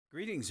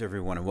Greetings,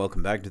 everyone, and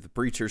welcome back to the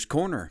Preacher's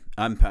Corner.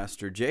 I'm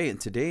Pastor Jay,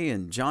 and today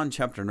in John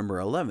chapter number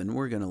 11,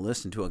 we're going to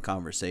listen to a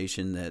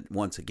conversation that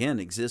once again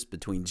exists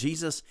between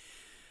Jesus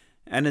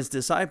and his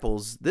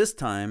disciples, this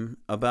time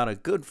about a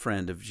good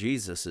friend of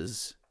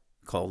Jesus's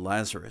called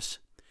Lazarus.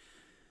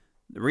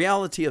 The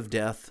reality of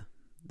death,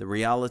 the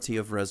reality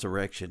of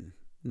resurrection,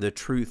 the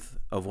truth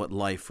of what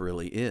life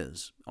really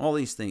is. All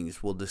these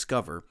things we'll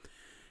discover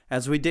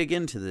as we dig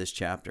into this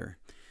chapter.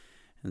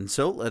 And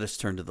so let us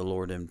turn to the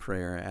Lord in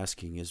prayer,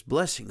 asking his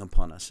blessing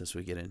upon us as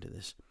we get into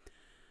this.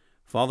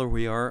 Father,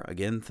 we are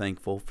again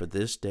thankful for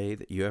this day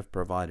that you have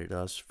provided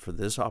us, for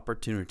this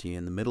opportunity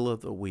in the middle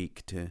of the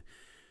week to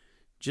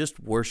just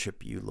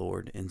worship you,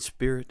 Lord, in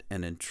spirit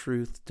and in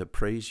truth, to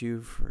praise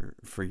you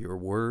for your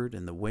word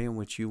and the way in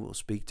which you will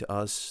speak to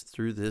us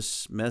through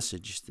this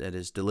message that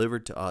is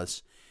delivered to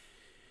us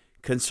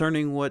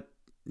concerning what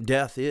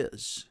death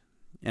is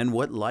and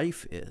what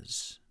life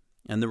is,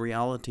 and the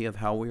reality of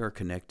how we are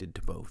connected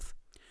to both.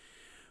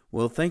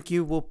 We'll thank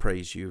you, we'll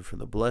praise you for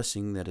the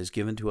blessing that is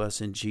given to us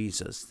in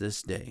Jesus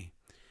this day.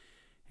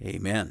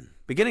 Amen.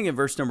 Beginning in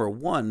verse number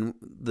 1,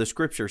 the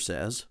scripture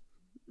says,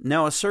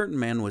 "Now a certain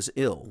man was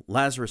ill,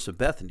 Lazarus of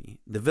Bethany,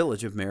 the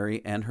village of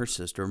Mary and her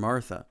sister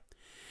Martha.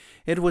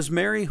 It was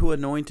Mary who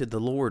anointed the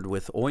Lord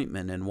with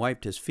ointment and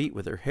wiped his feet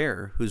with her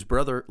hair, whose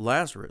brother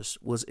Lazarus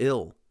was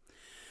ill.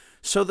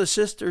 So the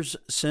sisters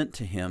sent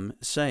to him,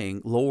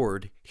 saying,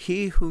 Lord,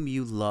 he whom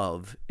you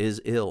love is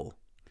ill.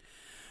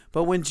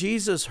 But when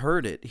Jesus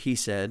heard it, he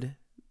said,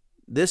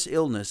 This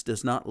illness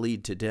does not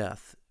lead to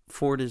death,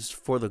 for it is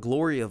for the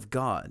glory of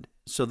God,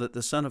 so that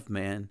the Son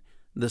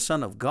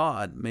of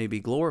God, may be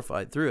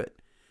glorified through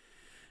it.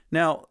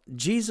 Now,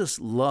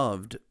 Jesus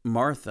loved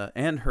Martha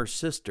and her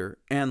sister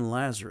and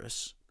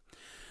Lazarus.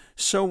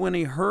 So when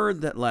he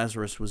heard that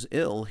Lazarus was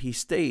ill, he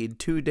stayed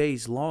 2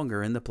 days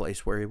longer in the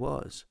place where he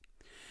was.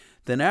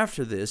 Then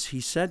after this, he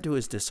said to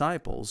his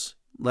disciples,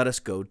 Let us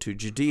go to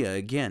Judea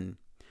again.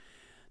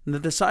 And the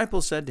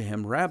disciples said to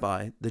him,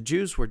 Rabbi, the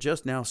Jews were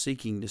just now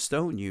seeking to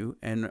stone you,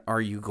 and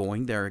are you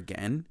going there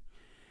again?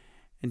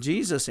 And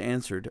Jesus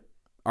answered,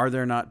 Are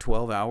there not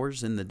 12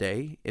 hours in the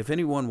day? If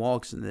anyone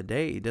walks in the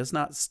day, he does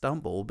not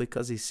stumble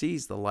because he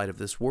sees the light of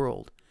this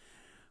world.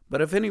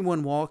 But if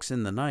anyone walks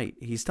in the night,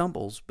 he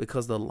stumbles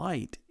because the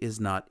light is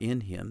not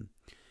in him.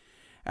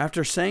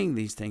 After saying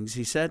these things,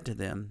 he said to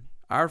them,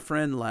 Our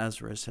friend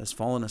Lazarus has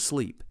fallen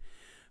asleep,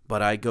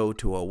 but I go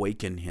to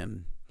awaken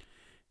him.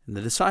 And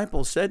the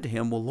disciples said to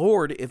him, Well,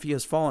 Lord, if he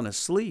has fallen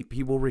asleep,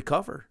 he will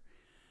recover.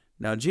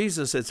 Now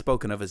Jesus had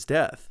spoken of his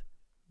death,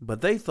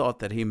 but they thought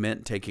that he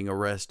meant taking a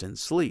rest and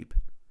sleep.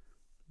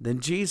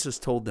 Then Jesus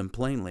told them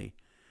plainly,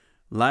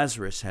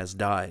 Lazarus has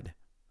died,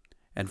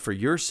 and for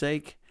your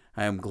sake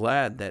I am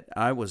glad that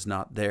I was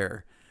not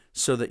there,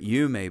 so that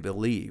you may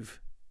believe.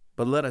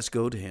 But let us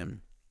go to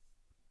him.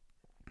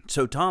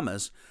 So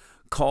Thomas,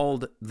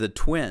 called the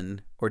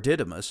twin, or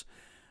Didymus,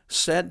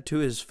 said to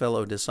his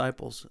fellow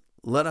disciples,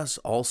 Let us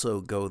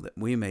also go that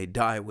we may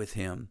die with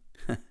him.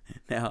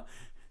 Now,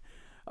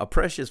 a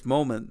precious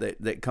moment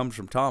that comes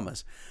from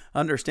Thomas,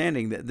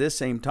 understanding that this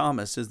same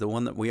Thomas is the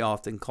one that we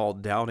often call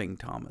doubting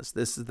Thomas.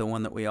 This is the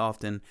one that we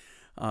often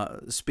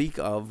speak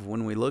of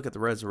when we look at the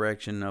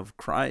resurrection of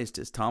Christ,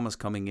 as Thomas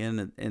coming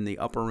in the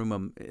upper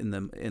room in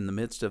the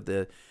midst of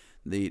the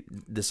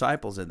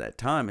disciples at that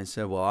time and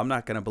said, Well, I'm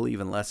not going to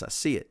believe unless I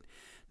see it.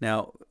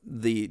 Now,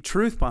 the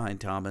truth behind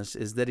Thomas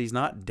is that he's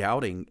not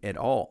doubting at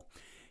all.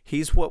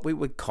 He's what we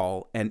would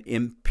call an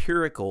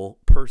empirical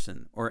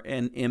person or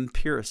an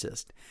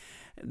empiricist.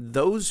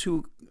 Those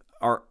who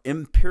are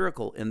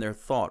empirical in their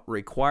thought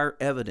require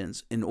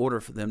evidence in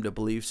order for them to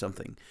believe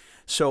something.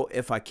 So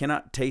if I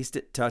cannot taste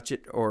it, touch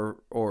it,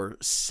 or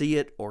see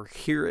it, or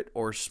hear it,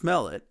 or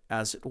smell it,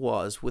 as it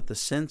was with the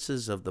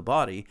senses of the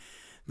body,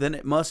 then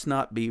it must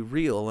not be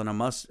real, and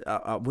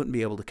I wouldn't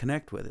be able to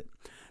connect with it.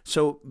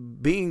 So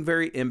being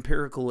very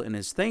empirical in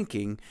his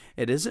thinking,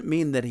 it doesn't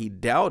mean that he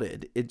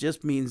doubted. It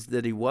just means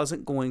that he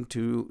wasn't going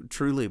to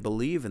truly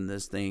believe in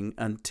this thing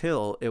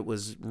until it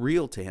was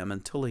real to him,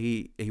 until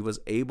he was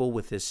able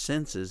with his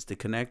senses to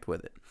connect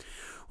with it.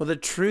 Well, the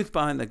truth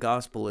behind the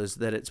gospel is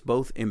that it's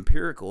both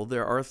empirical.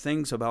 There are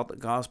things about the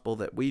gospel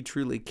that we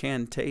truly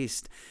can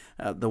taste.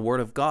 The word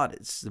of God,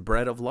 it's the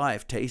bread of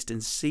life. Taste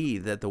and see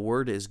that the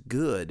word is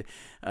good.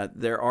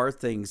 There are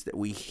things that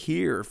we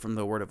hear from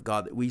the word of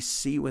God that we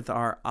see with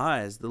our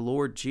eyes, the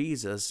Lord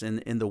Jesus and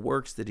in the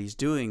works that he's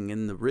doing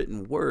in the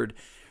written word.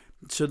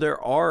 So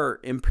there are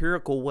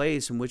empirical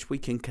ways in which we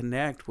can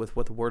connect with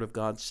what the word of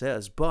God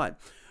says, but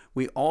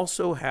we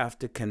also have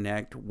to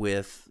connect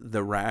with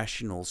the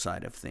rational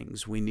side of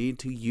things. We need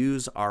to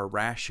use our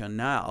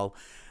rationale,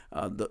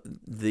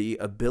 the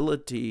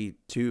ability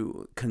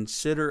to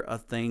consider a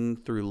thing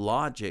through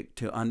logic,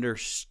 to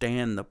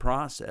understand the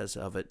process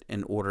of it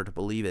in order to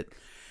believe it.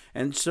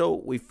 And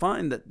so we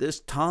find that this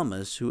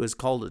Thomas, who is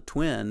called a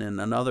twin,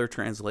 and in other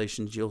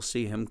translations you'll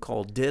see him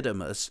called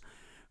Didymus,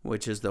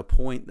 which is the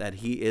point that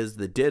he is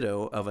the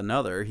ditto of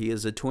another, he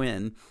is a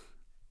twin,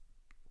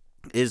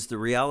 is the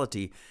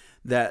reality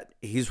that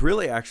he's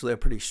really actually a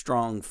pretty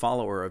strong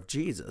follower of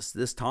Jesus.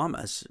 This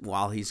Thomas,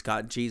 while he's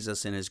got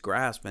Jesus in his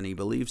grasp and he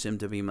believes him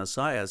to be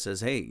Messiah,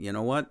 says, hey, you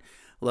know what?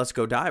 Let's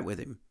go die with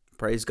him.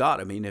 Praise God.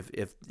 I mean,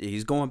 if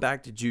he's going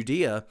back to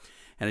Judea,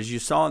 and as you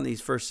saw in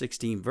these first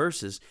 16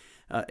 verses,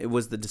 it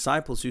was the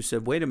disciples who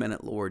said, wait a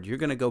minute, Lord, you're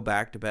going to go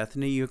back to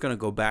Bethany. You're going to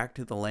go back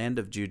to the land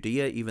of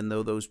Judea, even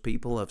though those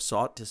people have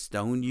sought to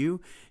stone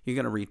you. You're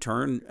going to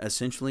return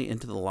essentially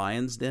into the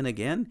lion's den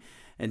again.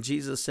 And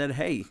Jesus said,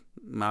 hey,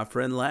 my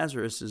friend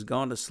Lazarus has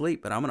gone to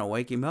sleep, but I'm going to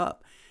wake him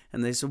up.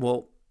 And they said,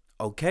 well,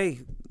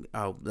 okay,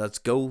 let's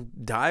go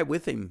die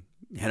with him.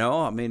 You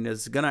know, I mean,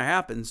 it's going to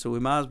happen, so we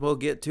might as well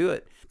get to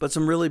it. But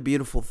some really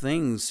beautiful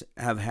things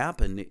have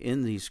happened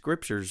in these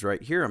scriptures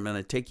right here. I'm going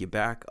to take you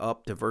back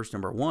up to verse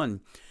number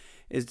 1,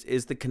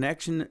 is the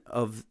connection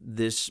of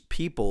this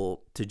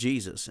people to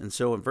Jesus. And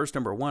so in verse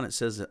number 1, it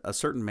says, a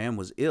certain man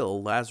was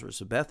ill, Lazarus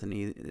of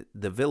Bethany,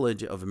 the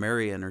village of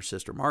Mary and her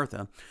sister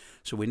Martha.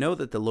 So we know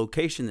that the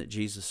location that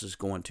Jesus is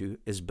going to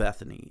is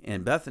Bethany.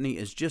 And Bethany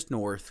is just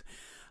north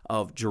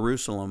of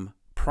Jerusalem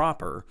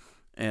proper.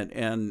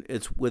 And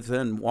it's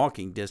within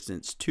walking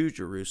distance to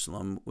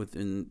Jerusalem,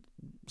 within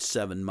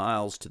 7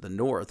 miles to the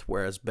north,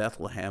 whereas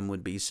Bethlehem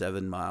would be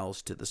 7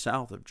 miles to the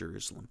south of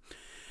Jerusalem.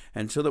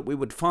 And so that we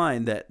would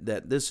find that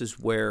this is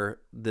where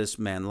this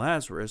man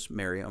Lazarus,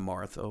 Mary and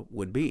Martha,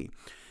 would be.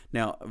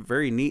 Now, a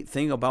very neat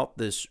thing about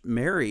this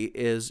Mary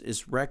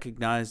is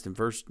recognized in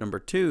verse number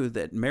 2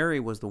 that Mary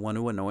was the one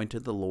who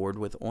anointed the Lord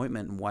with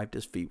ointment and wiped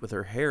his feet with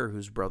her hair,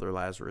 whose brother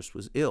Lazarus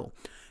was ill.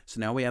 So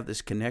now we have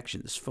this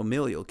connection, this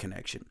familial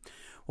connection.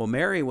 Well,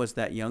 Mary was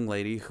that young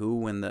lady who,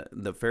 when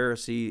the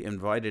Pharisee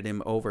invited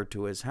him over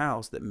to his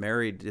house, that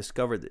Mary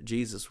discovered that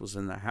Jesus was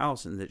in the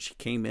house, and that she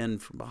came in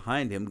from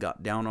behind him,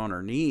 got down on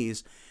her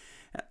knees,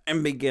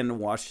 and began to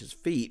wash his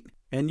feet,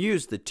 and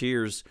used the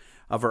tears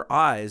of her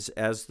eyes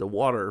as the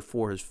water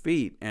for his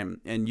feet,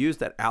 and used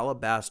that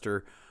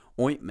alabaster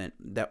ointment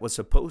that was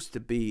supposed to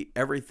be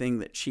everything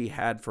that she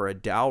had for a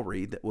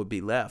dowry that would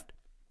be left,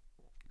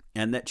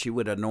 and that she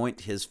would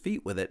anoint his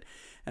feet with it.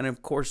 And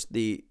of course,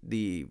 the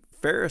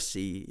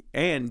Pharisee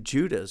and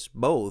Judas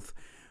both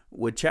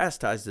would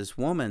chastise this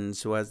woman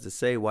so as to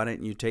say, why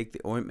didn't you take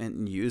the ointment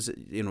and use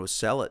it,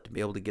 sell it to be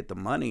able to get the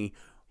money?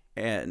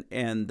 And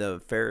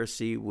the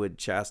Pharisee would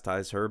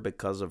chastise her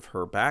because of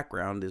her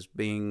background as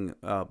being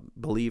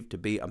believed to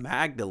be a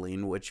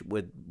Magdalene, which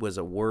was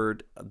a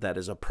word that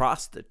is a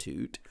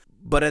prostitute.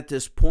 But at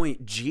this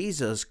point,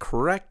 Jesus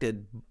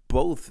corrected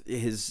both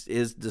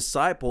his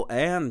disciple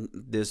and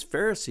this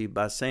Pharisee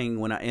by saying,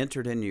 when I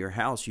entered into your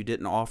house, you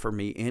didn't offer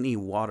me any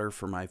water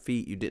for my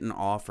feet. You didn't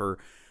offer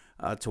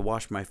to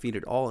wash my feet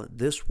at all.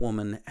 This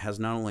woman has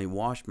not only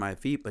washed my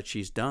feet, but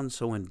she's done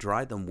so and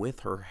dried them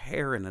with her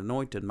hair and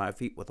anointed my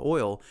feet with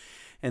oil.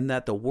 And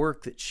that the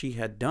work that she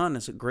had done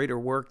is a greater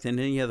work than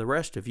any of the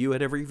rest of you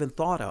had ever even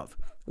thought of.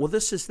 Well,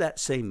 this is that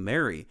same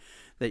Mary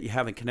that you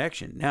have in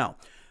connection. Now,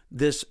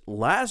 this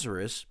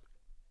Lazarus,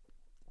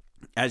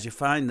 as you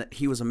find that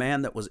he was a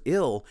man that was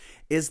ill,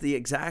 is the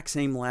exact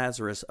same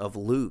Lazarus of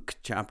Luke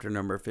chapter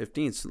number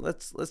 15. So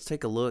let's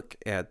take a look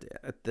at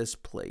this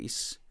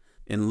place.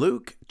 In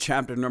Luke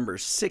chapter number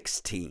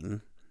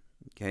 16,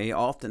 okay,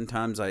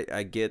 oftentimes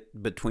I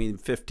get between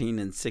 15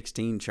 and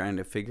 16 trying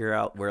to figure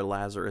out where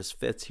Lazarus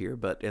fits here,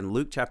 but in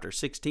Luke chapter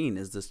 16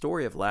 is the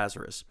story of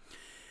Lazarus.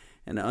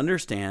 And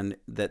understand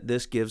that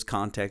this gives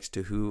context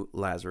to who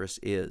Lazarus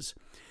is.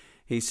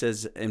 He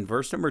says in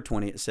verse number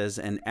 20, it says,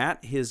 and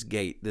at his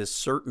gate, this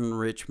certain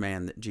rich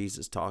man that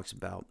Jesus talks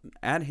about,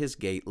 at his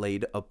gate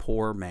laid a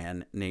poor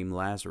man named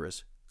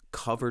Lazarus,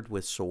 covered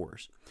with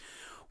sores.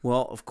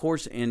 Well, of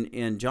course,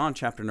 in John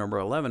chapter number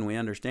 11, we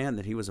understand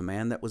that he was a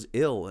man that was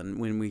ill. And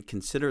when we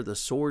consider the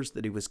sores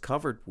that he was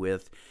covered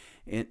with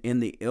in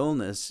the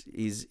illness,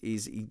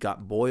 he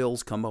got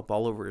boils come up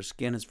all over his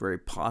skin. It's very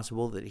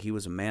possible that he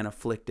was a man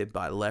afflicted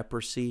by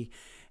leprosy,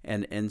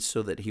 and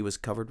so that he was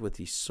covered with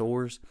these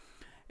sores.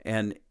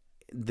 And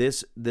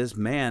this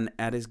man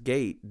at his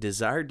gate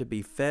desired to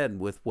be fed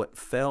with what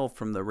fell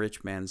from the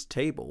rich man's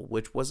table,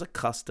 which was a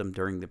custom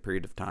during the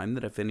period of time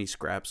that if any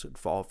scraps would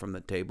fall from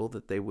the table,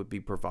 that they would be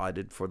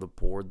provided for the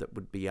poor that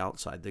would be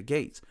outside the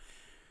gates.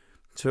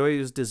 So he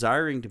was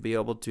desiring to be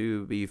able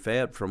to be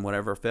fed from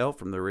whatever fell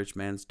from the rich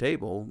man's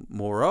table.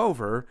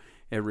 Moreover,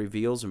 it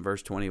reveals in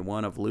verse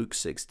 21 of Luke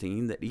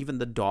 16 that even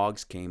the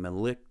dogs came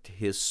and licked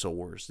his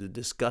sores, the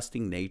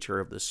disgusting nature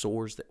of the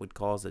sores that would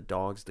cause the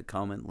dogs to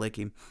come and lick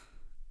him.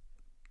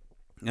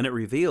 And it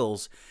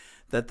reveals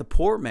that the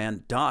poor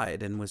man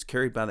died and was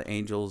carried by the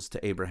angels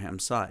to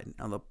Abraham's side.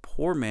 Now, the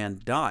poor man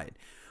died.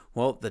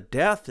 Well, the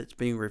death that's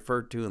being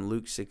referred to in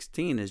Luke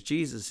 16 is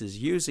Jesus is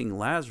using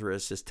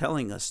Lazarus as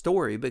telling a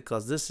story,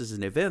 because this is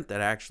an event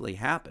that actually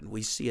happened.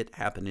 We see it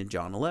happen in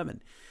John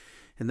 11,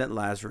 and that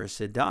Lazarus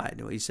had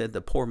died. He said the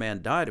poor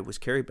man died and was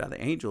carried by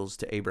the angels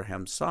to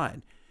Abraham's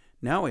side.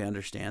 Now we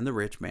understand the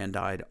rich man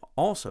died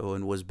also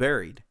and was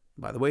buried.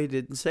 By the way, it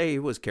didn't say he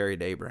was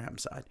carried to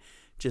Abraham's side.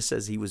 It just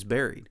says he was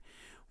buried.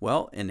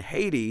 Well, in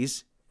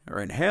Hades,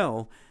 or in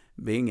hell,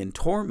 being in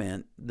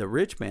torment, the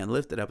rich man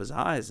lifted up his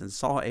eyes and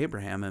saw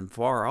Abraham and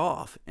far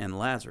off, and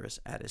Lazarus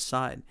at his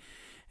side.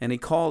 And he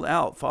called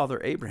out,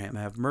 Father Abraham,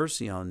 have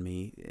mercy on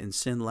me, and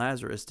send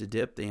Lazarus to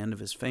dip the end of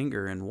his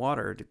finger in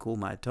water to cool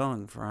my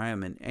tongue, for I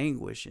am in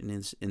anguish in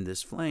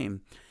this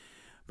flame.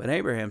 But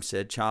Abraham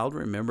said, Child,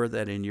 remember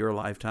that in your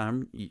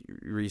lifetime you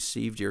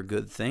received your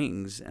good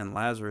things, and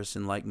Lazarus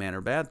in like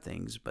manner bad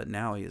things, but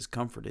now he is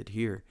comforted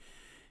here,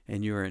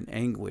 and you are in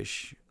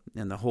anguish.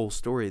 And the whole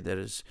story that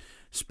is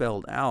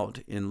spelled out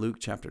in Luke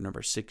chapter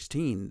number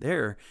 16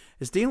 there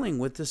is dealing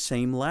with the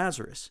same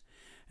Lazarus.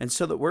 And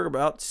so that we're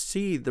about to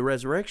see the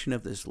resurrection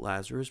of this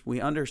Lazarus,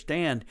 we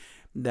understand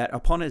that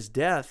upon his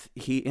death,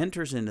 he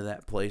enters into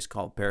that place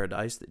called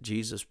paradise that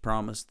Jesus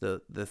promised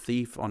the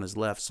thief on his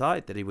left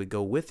side that he would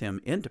go with him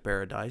into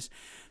paradise.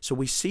 So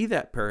we see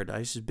that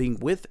paradise as being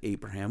with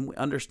Abraham. We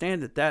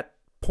understand that that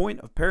point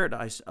of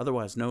paradise,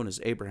 otherwise known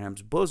as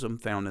Abraham's bosom,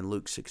 found in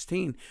Luke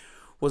 16,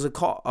 was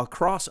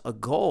across a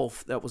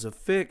gulf that was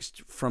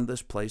affixed from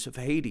this place of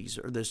Hades,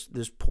 or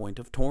this point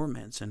of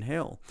torments and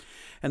hell.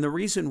 And the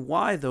reason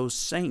why those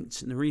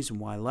saints, and the reason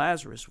why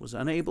Lazarus was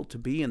unable to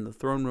be in the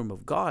throne room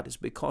of God, is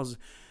because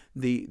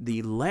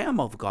the Lamb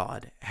of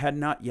God had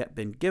not yet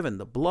been given.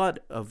 The blood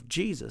of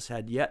Jesus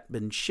had yet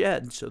been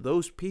shed, so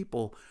those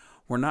people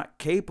were not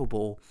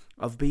capable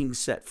of being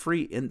set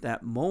free in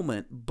that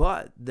moment,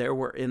 but they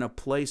were in a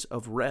place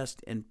of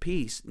rest and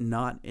peace,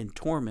 not in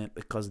torment,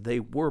 because they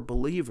were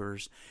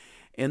believers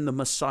in the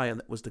Messiah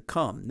that was to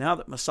come. Now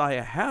that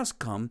Messiah has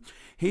come,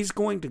 he's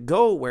going to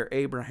go where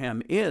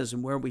Abraham is,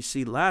 and where we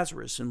see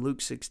Lazarus in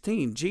Luke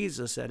 16,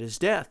 Jesus at his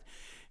death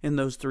in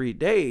those 3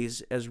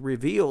 days, as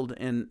revealed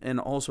in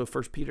also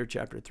 1 Peter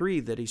chapter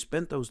 3, that he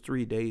spent those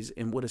 3 days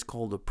in what is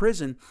called a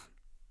prison,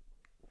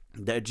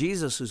 that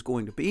Jesus is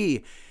going to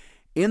be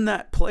in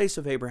that place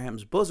of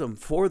Abraham's bosom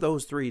for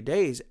those 3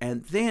 days,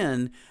 and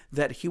then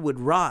that he would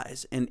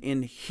rise. And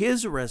in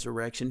his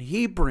resurrection,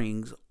 he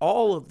brings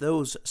all of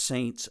those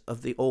saints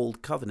of the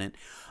old covenant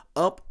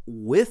up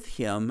with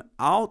him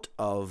out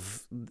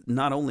of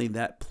not only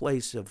that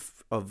place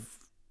of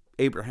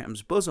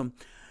Abraham's bosom,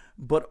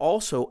 but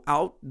also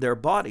out their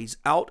bodies,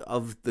 out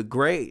of the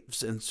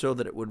graves. And so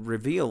that it would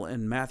reveal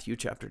in Matthew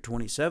chapter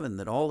 27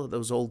 that all of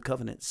those old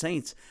covenant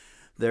saints,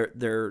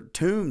 their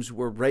tombs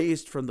were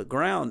raised from the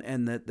ground,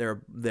 and that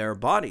their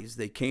bodies,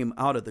 they came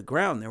out of the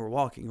ground. They were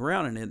walking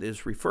around, and it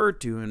is referred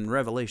to in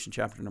Revelation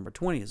chapter number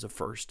 20 as the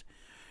first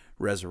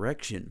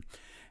resurrection.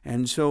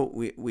 And so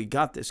we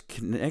got this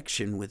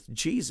connection with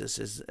Jesus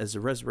as a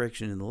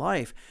resurrection in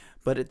life.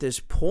 But at this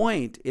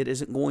point, it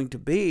isn't going to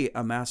be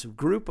a massive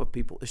group of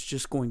people. It's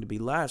just going to be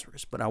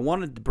Lazarus. But I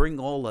wanted to bring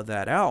all of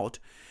that out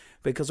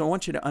because I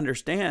want you to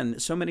understand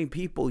so many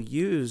people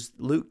use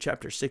Luke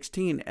chapter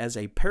 16 as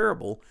a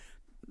parable,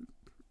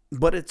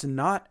 but it's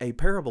not a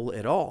parable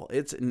at all.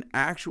 It's an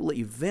actual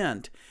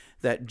event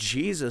that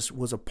Jesus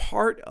was a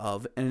part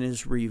of and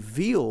is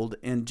revealed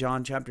in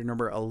John chapter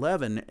number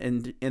 11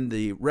 and in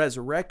the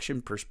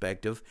resurrection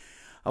perspective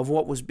of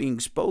what was being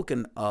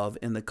spoken of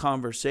in the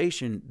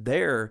conversation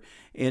there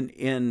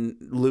in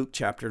Luke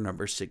chapter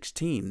number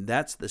 16.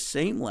 That's the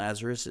same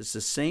Lazarus. It's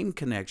the same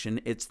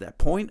connection. It's that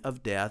point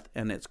of death,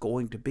 and it's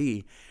going to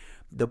be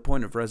the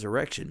point of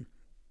resurrection.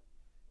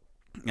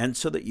 And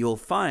so that you'll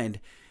find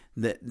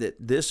that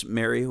this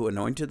Mary who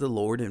anointed the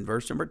Lord in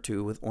verse number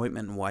 2 with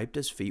ointment and wiped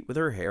his feet with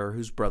her hair,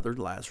 whose brother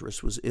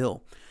Lazarus was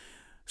ill.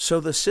 So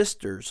the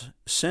sisters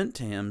sent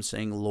to him,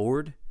 saying,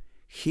 Lord,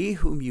 he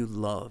whom you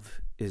love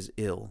is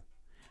ill.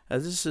 Now,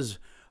 this is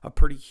a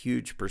pretty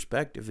huge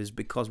perspective, is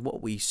because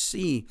what we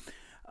see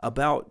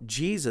about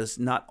Jesus,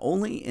 not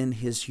only in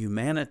his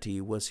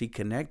humanity was he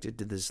connected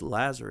to this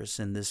Lazarus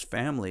and this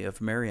family of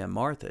Mary and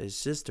Martha, his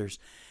sisters.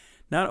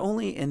 Not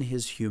only in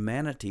his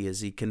humanity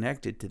is he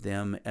connected to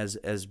them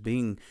as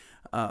being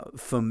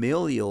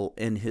familial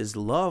in his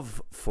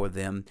love for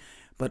them,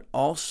 but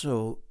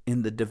also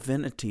in the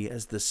divinity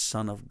as the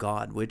Son of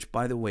God, which,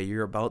 by the way,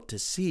 you're about to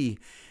see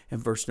in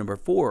verse number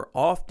 4.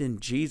 Often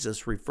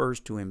Jesus refers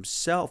to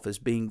himself as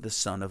being the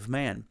Son of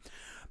Man.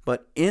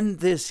 But in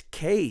this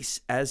case,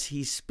 as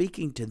he's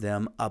speaking to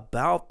them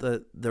about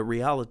the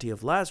reality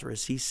of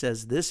Lazarus, he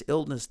says this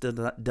illness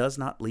does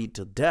not lead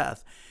to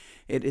death.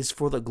 It is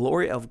for the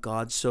glory of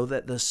God, so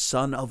that the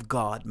Son of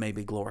God may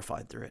be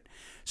glorified through it.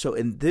 So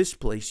in this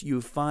place,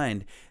 you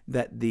find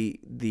that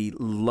the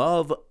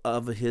love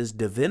of his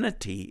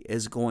divinity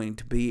is going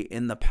to be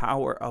in the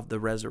power of the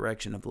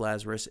resurrection of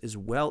Lazarus, as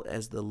well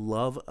as the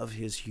love of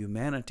his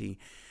humanity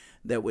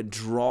that would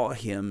draw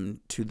him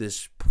to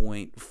this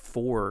point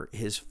for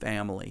his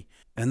family.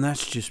 And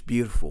that's just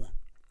beautiful.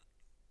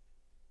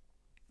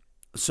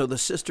 So the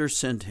sisters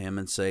send him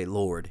and say,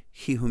 Lord,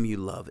 he whom you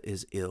love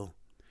is ill.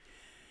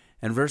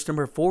 And verse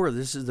number 4,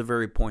 this is the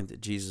very point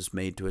that Jesus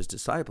made to his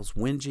disciples.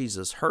 When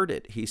Jesus heard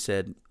it, he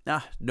said,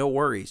 no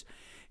worries.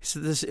 He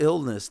said, this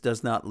illness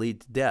does not lead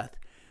to death.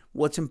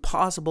 What's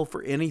impossible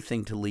for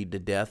anything to lead to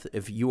death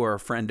if you are a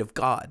friend of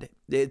God.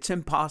 It's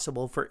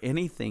impossible for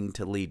anything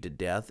to lead to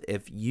death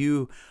if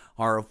you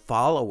are a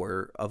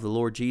follower of the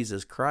Lord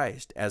Jesus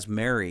Christ, as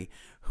Mary,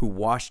 who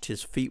washed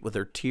his feet with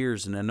her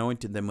tears and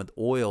anointed them with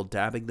oil,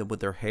 dabbing them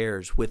with her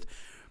hairs, with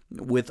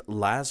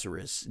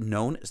Lazarus,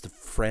 known as the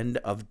friend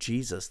of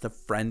Jesus, the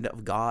friend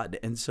of God.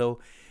 And so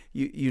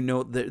you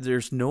know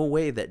there's no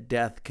way that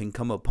death can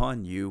come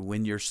upon you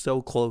when you're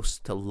so close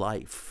to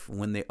life,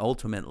 when the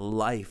ultimate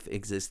life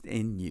exists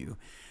in you.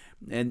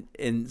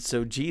 And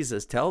so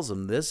Jesus tells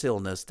them this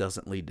illness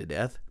doesn't lead to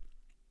death.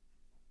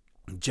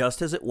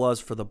 Just as it was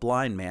for the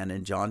blind man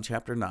in John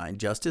chapter 9,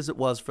 just as it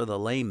was for the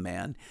lame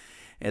man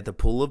at the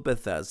pool of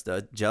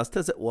Bethesda, just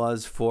as it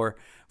was for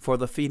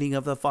the feeding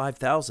of the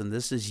 5,000,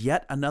 this is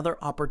yet another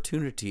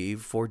opportunity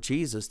for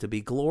Jesus to be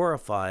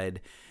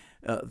glorified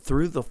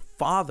through the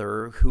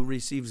Father, who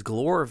receives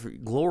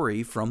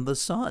glory from the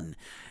Son.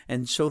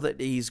 And so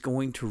that he's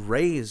going to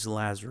raise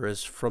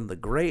Lazarus from the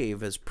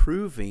grave, as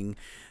proving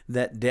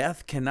that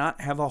death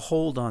cannot have a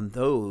hold on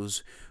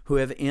those who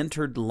have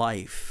entered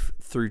life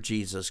through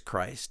Jesus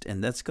Christ.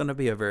 And that's going to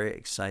be a very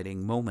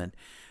exciting moment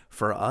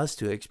for us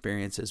to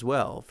experience as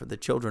well. For the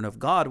children of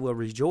God will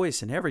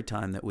rejoice in every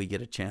time that we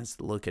get a chance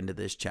to look into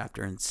this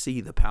chapter and see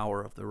the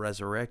power of the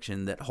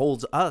resurrection that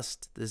holds us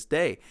to this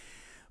day.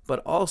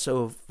 But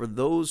also for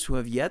those who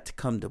have yet to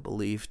come to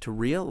belief, to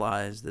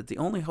realize that the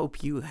only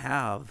hope you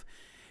have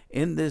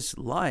in this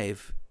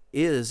life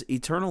is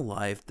eternal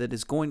life that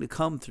is going to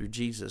come through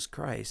Jesus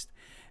Christ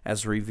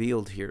as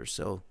revealed here.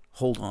 So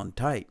hold on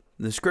tight.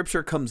 The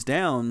scripture comes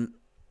down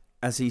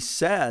as he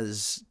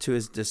says to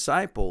his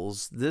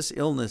disciples, this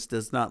illness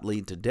does not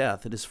lead to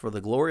death. It is for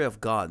the glory of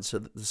God, so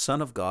that the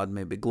Son of God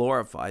may be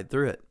glorified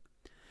through it.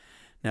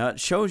 Now it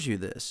shows you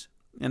this,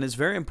 and it's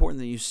very important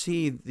that you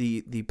see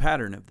the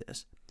pattern of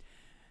this.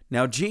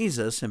 Now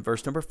Jesus, in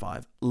verse number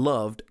 5,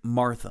 loved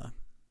Martha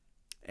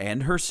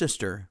and her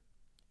sister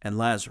and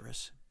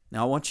Lazarus.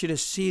 Now I want you to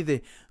see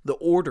the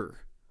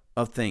order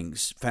of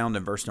things found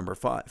in verse number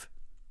 5.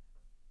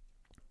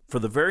 For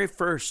the very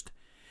first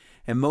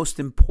and most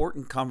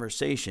important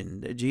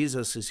conversation that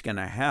Jesus is going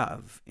to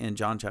have in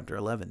John chapter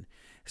 11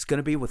 is going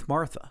to be with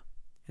Martha.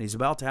 And he's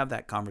about to have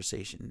that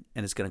conversation,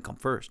 and it's going to come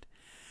first.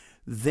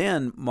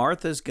 Then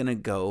Martha's going to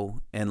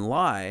go and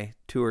lie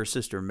to her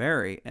sister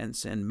Mary and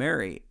send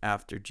Mary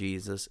after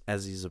Jesus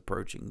as he's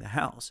approaching the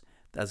house.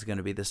 That's going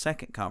to be the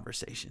second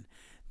conversation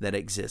that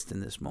exists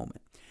in this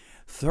moment.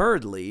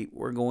 Thirdly,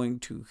 we're going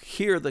to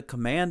hear the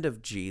command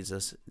of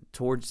Jesus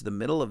towards the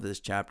middle of this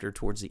chapter,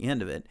 towards the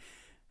end of it,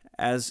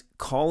 as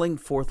calling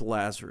forth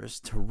Lazarus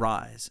to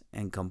rise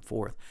and come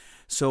forth.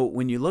 So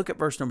when you look at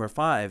verse number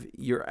 5,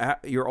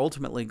 you're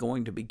ultimately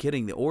going to be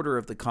getting the order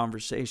of the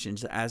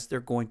conversations as they're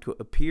going to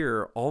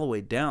appear all the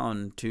way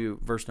down to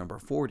verse number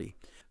 40.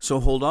 So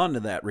hold on to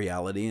that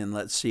reality and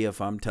let's see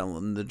if I'm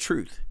telling the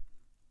truth.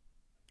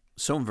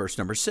 So in verse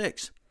number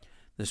 6,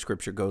 the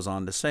scripture goes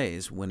on to say,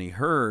 when he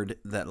heard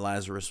that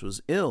Lazarus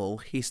was ill,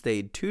 he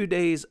stayed 2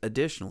 days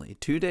additionally,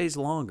 2 days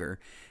longer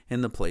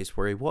in the place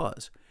where he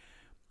was.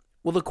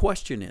 Well, the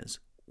question is,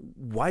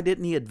 why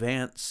didn't he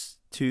advance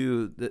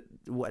to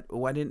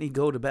why didn't he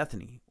go to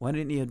Bethany? Why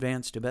didn't he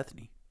advance to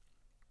Bethany?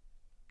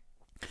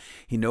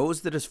 He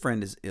knows that his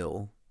friend is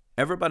ill.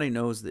 Everybody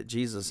knows that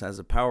Jesus has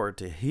the power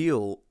to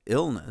heal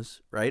illness,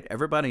 right?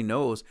 Everybody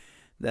knows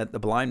that the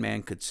blind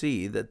man could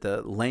see, that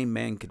the lame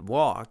man could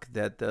walk,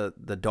 that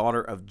the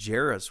daughter of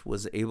Jairus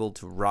was able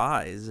to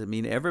rise. I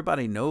mean,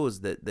 everybody knows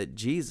that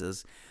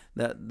Jesus,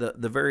 that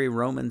the very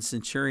Roman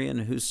centurion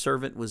whose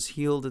servant was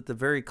healed at the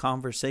very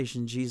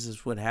conversation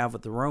Jesus would have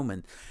with the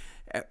Roman.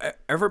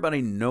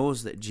 Everybody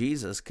knows that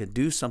Jesus could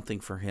do something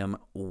for him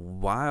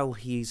while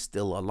he's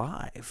still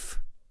alive.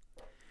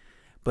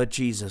 But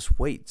Jesus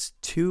waits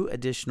 2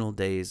 additional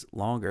days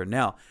longer.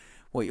 Now,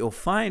 what you'll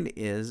find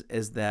is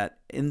that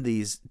in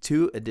these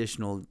 2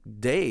 additional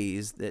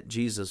days that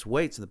Jesus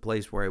waits in the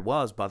place where he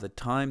was, by the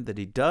time that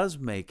he does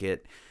make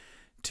it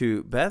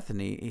to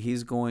Bethany,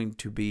 he's going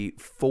to be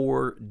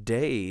 4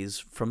 days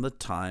from the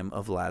time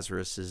of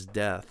Lazarus'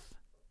 death.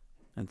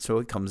 And so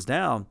it comes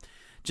down,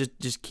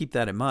 just keep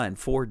that in mind,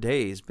 4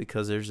 days,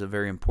 because there's a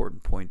very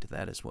important point to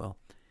that as well.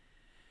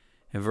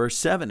 In verse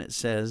 7 it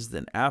says,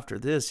 then after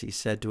this he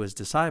said to his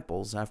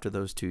disciples, after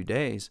those 2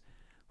 days,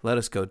 let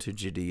us go to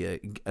Judea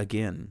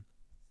again.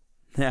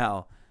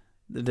 Now,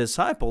 the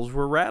disciples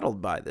were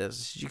rattled by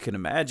this. As you can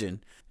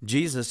imagine,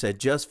 Jesus had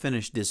just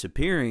finished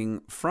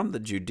disappearing from the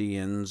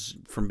Judeans,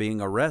 from being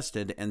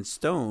arrested and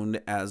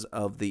stoned as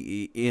of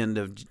the end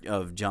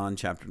of John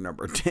chapter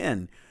number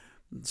 10.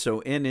 So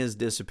in his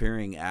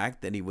disappearing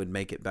act, that he would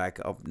make it back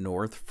up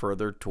north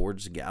further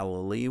towards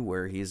Galilee,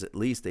 where he's at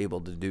least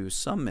able to do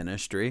some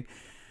ministry,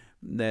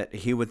 that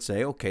he would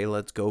say, okay,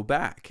 let's go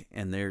back.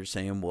 And they're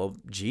saying, well,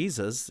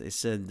 Jesus, they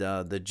said,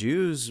 the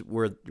Jews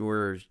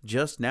were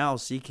just now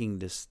seeking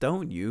to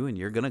stone you, and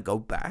you're going to go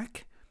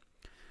back?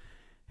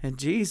 And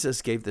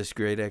Jesus gave this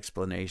great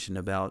explanation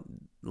about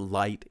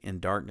light and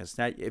darkness.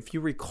 Now, if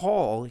you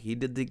recall, he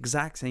did the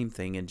exact same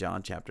thing in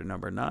John chapter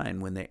number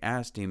 9 when they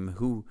asked him,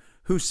 who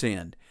Who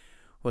sinned?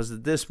 Was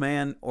it this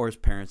man or his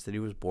parents that he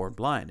was born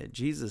blind? And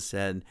Jesus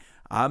said,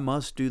 I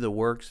must do the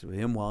works of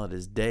him while it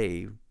is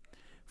day,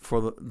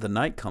 for the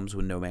night comes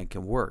when no man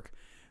can work.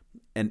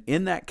 And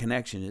in that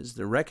connection is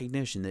the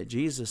recognition that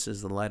Jesus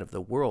is the light of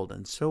the world.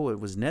 And so it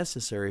was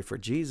necessary for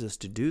Jesus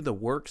to do the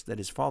works that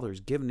his Father has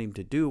given him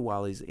to do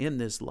while he's in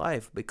this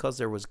life, because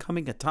there was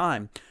coming a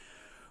time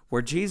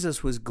where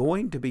Jesus was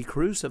going to be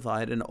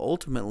crucified, and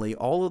ultimately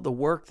all of the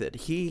work that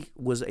he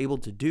was able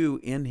to do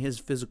in his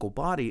physical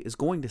body is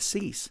going to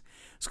cease.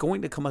 It's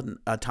going to come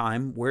a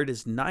time where it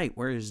is night,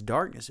 where it is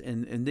darkness,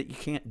 and that you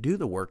can't do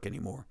the work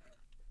anymore.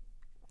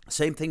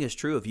 Same thing is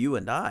true of you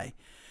and I.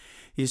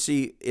 You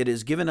see, it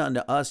is given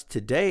unto us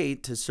today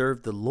to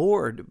serve the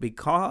Lord,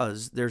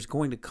 because there's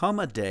going to come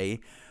a day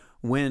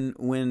when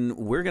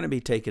we're going to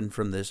be taken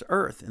from this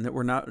earth, and that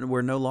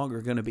we're no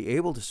longer going to be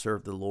able to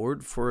serve the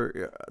Lord,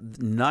 for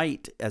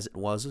night, as it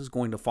was, is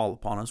going to fall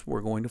upon us.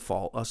 We're going to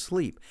fall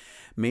asleep,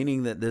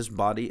 meaning that this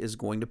body is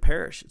going to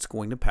perish. It's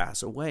going to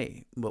pass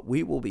away, but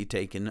we will be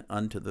taken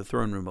unto the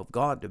throne room of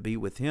God to be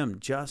with him,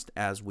 just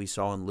as we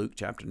saw in Luke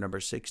chapter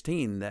number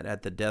 16, that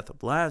at the death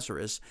of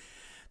Lazarus,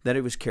 that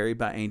it was carried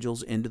by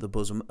angels into the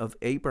bosom of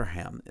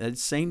Abraham. The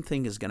same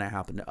thing is going to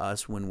happen to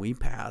us when we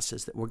pass,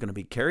 is that we're going to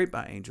be carried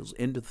by angels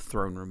into the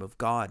throne room of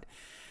God,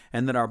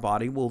 and that our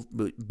body will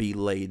be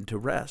laid to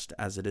rest,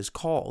 as it is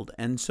called.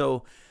 And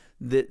so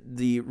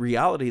the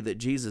reality that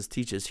Jesus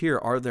teaches here,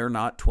 are there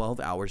not 12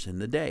 hours in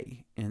the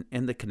day?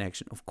 And the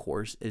connection, of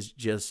course, is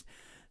just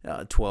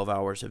 12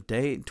 hours of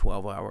day,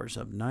 12 hours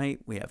of night.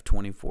 We have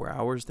 24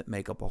 hours that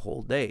make up a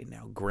whole day.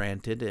 Now,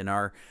 granted, in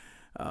our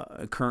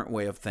current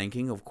way of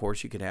thinking, of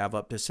course, you could have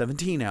up to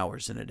 17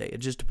 hours in a day. It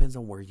just depends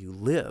on where you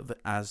live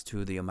as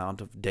to the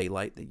amount of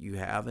daylight that you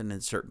have, and in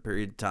a certain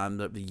period of time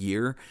of the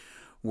year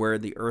where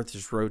the earth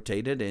is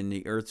rotated and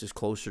the earth is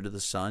closer to the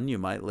sun. You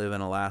might live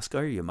in Alaska,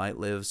 or you might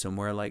live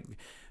somewhere like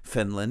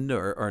Finland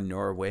or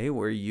Norway,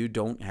 where you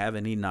don't have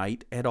any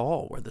night at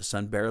all, where the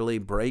sun barely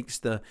breaks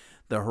the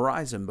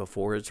horizon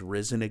before it's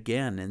risen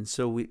again. And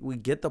so we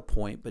get the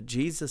point, but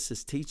Jesus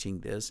is teaching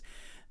this,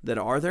 that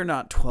are there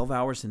not 12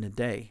 hours in a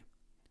day?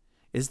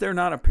 Is there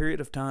not a period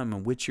of time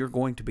in which you're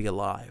going to be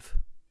alive,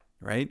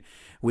 right?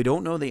 We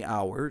don't know the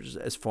hours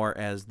as far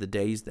as the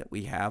days that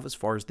we have, as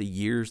far as the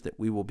years that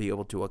we will be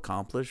able to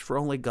accomplish, for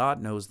only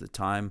God knows the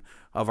time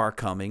of our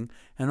coming,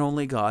 and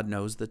only God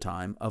knows the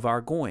time of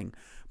our going.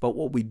 But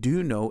what we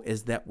do know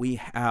is that we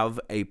have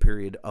a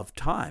period of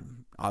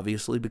time,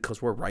 obviously,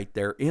 because we're right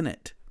there in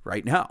it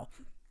right now.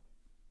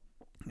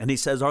 And he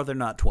says, are there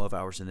not 12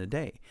 hours in a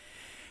day?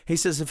 He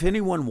says, if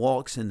anyone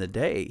walks in the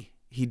day,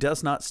 he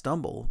does not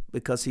stumble,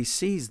 because he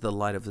sees the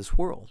light of this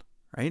world,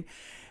 right?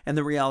 And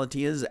the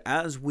reality is,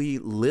 as we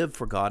live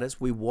for God, as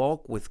we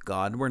walk with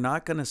God, we're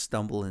not going to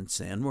stumble in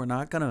sin. We're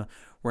not going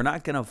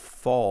to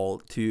fall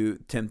to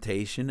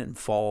temptation and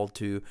fall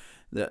to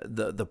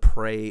the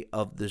prey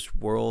of this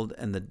world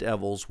and the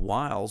devil's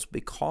wiles,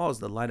 because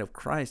the light of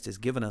Christ has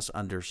given us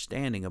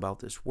understanding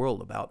about this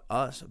world, about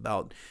us,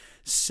 about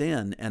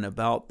sin, and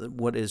about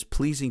what is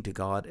pleasing to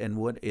God and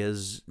what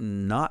is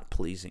not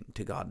pleasing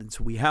to God. And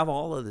so we have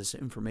all of this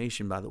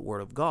information by the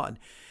Word of God,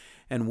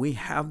 and we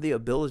have the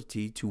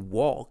ability to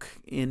walk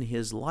in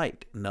his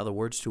light. In other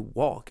words, to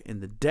walk in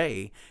the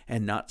day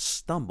and not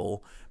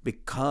stumble,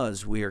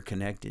 because we are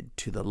connected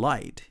to the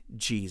light,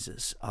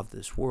 Jesus, of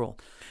this world.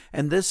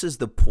 And this is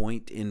the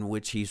point in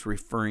which he's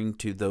referring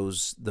to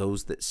those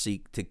that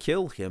seek to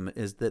kill him,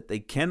 is that they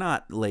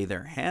cannot lay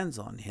their hands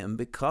on him,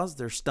 because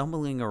they're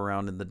stumbling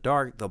around in the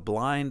dark, the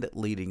blind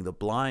leading the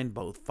blind,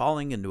 both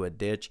falling into a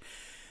ditch.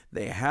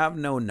 They have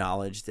no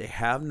knowledge. They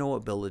have no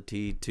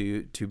ability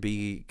to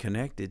be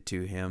connected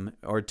to him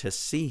or to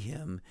see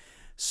him,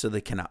 so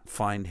they cannot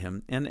find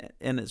him. And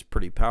it's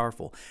pretty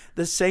powerful.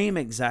 The same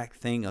exact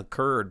thing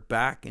occurred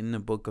back in the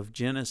book of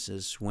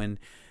Genesis, when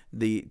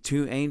the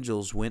two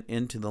angels went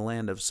into the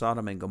land of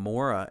Sodom and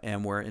Gomorrah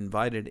and were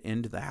invited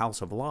into the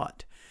house of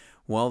Lot.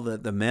 Well,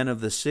 the men of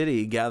the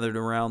city gathered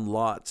around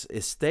Lot's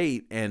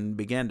estate and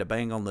began to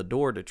bang on the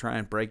door to try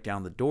and break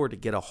down the door to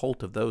get a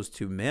hold of those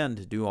two men,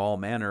 to do all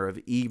manner of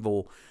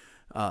evil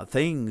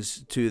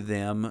things to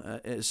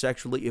them,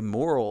 sexually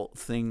immoral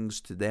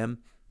things to them,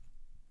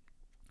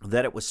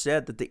 that it was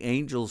said that the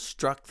angels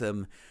struck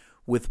them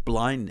with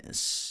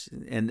blindness,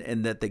 and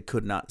that they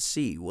could not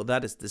see. Well,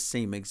 that is the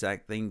same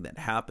exact thing that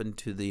happened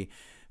to the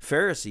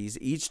Pharisees.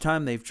 Each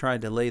time they've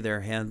tried to lay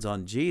their hands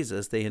on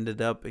Jesus, they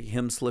ended up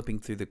him slipping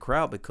through the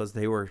crowd, because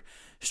they were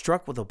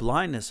struck with a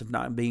blindness of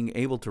not being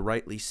able to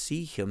rightly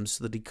see him,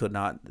 so that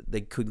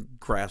they couldn't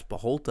grasp a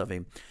hold of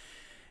him.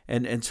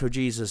 And so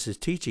Jesus is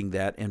teaching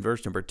that in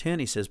verse number 10.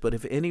 He says, but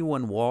if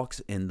anyone walks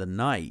in the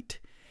night,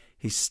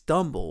 he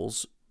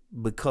stumbles,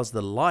 because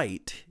the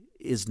light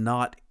is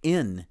not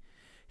in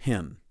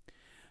him.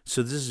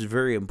 So this is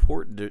very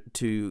important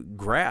to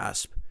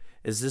grasp,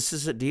 is this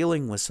isn't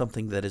dealing with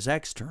something that is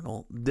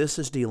external. This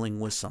is dealing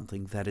with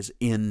something that is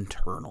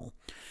internal,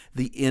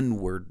 the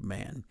inward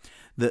man,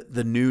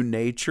 the new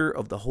nature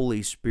of the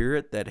Holy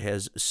Spirit that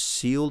has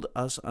sealed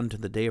us unto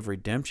the day of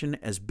redemption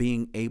as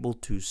being able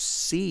to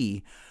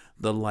see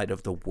the light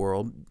of the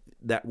world.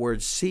 That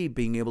word see,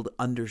 being able to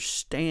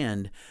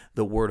understand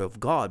the Word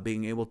of God,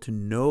 being able to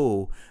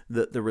know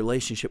the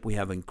relationship we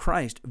have in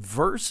Christ,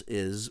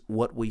 versus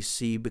what we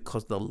see,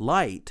 because the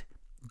light,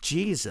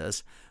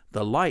 Jesus,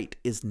 the light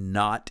is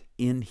not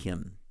in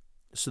him.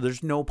 So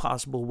there's no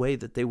possible way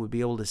that they would be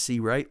able to see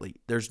rightly.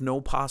 There's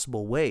no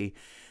possible way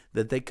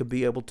that they could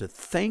be able to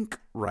think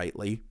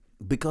rightly,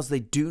 because they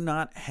do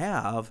not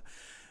have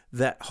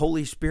that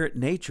Holy Spirit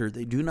nature.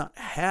 They do not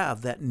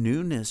have that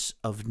newness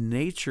of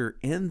nature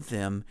in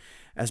them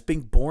as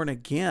being born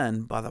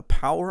again by the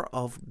power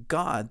of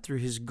God through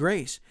His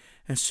grace.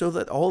 And so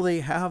that all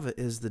they have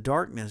is the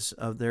darkness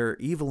of their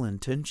evil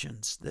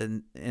intentions.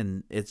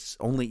 And it's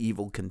only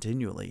evil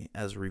continually,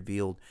 as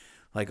revealed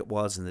like it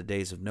was in the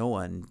days of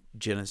Noah in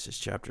Genesis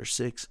chapter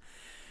 6.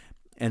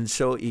 And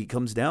so he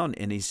comes down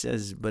and he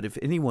says, but if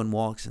anyone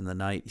walks in the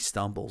night, he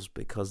stumbles,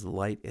 because the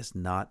light is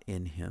not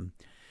in him.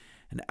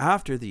 And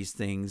after these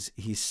things,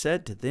 he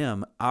said to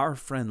them, our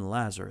friend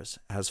Lazarus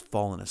has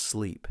fallen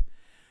asleep,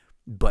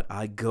 but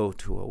I go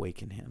to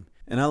awaken him.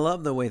 And I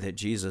love the way that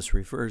Jesus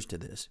refers to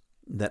this,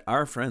 that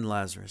our friend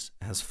Lazarus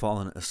has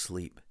fallen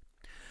asleep.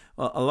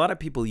 Well, a lot of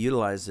people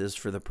utilize this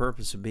for the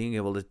purpose of being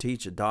able to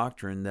teach a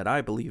doctrine that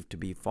I believe to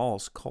be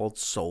false, called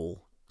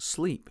soul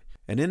sleep.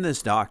 And in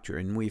this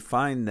doctrine, we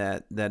find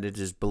that it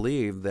is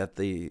believed that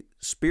the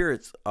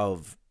spirits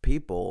of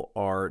people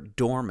are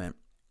dormant,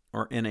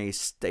 or in a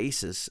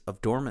stasis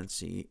of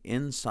dormancy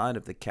inside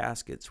of the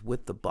caskets,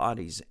 with the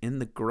bodies in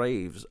the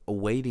graves,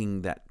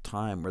 awaiting that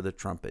time where the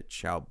trumpet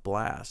shall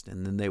blast.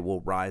 And then they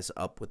will rise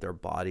up with their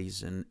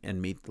bodies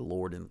and meet the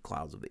Lord in the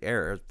clouds of the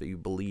air, if you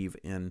believe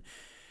in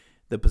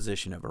the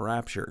position of a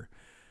rapture.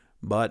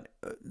 But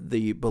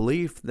the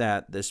belief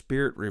that the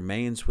spirit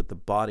remains with the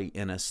body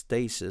in a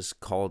stasis,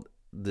 called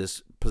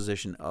this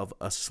position of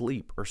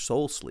asleep or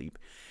soul sleep,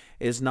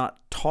 is not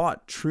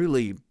taught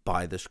truly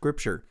by the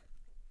Scripture.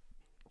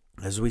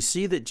 As we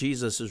see that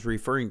Jesus is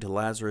referring to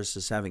Lazarus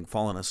as having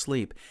fallen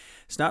asleep,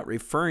 it's not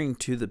referring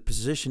to the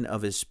position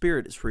of his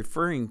spirit, it's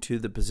referring to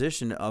the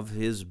position of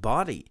his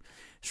body.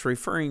 It's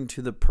referring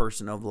to the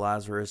person of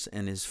Lazarus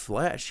and his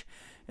flesh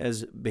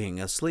as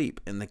being asleep.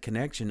 And the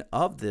connection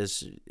of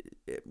this,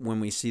 when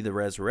we see the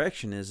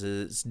resurrection, is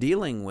it's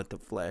dealing with the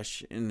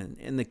flesh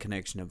in the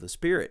connection of the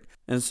spirit.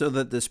 And so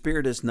that the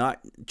spirit is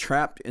not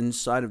trapped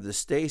inside of the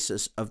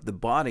stasis of the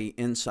body,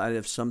 inside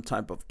of some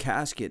type of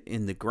casket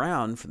in the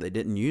ground, for they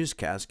didn't use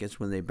caskets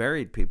when they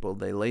buried people.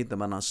 They laid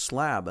them on a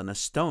slab and a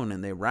stone,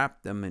 and they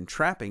wrapped them in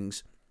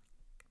trappings,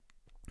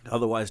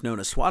 otherwise known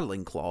as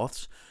swaddling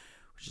cloths,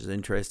 which is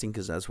interesting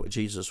because that's what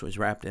Jesus was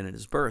wrapped in at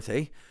his birth,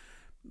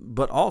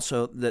 But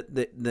also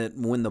that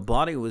when the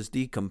body was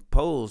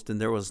decomposed and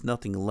there was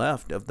nothing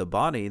left of the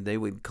body, they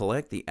would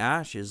collect the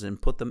ashes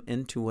and put them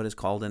into what is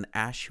called an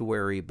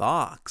ashuary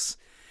box.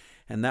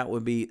 And that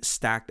would be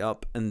stacked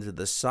up into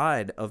the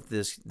side of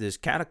this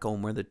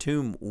catacomb where the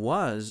tomb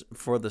was,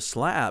 for the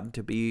slab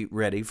to be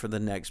ready for the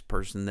next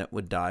person that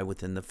would die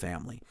within the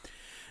family.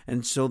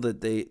 And so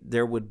that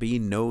there would be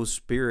no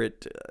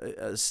spirit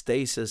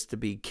stasis to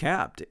be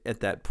kept at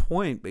that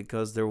point,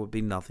 because there would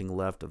be nothing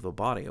left of the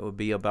body. It would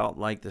be about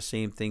like the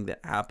same thing that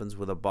happens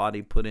with a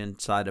body put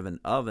inside of an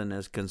oven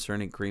as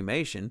concerning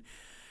cremation.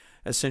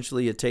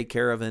 Essentially, you take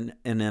care of in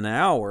an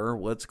hour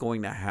what's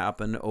going to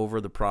happen over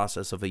the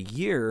process of a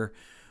year,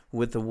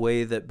 with the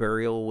way that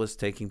burial was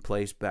taking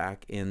place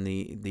back in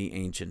the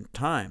ancient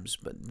times.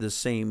 But the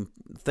same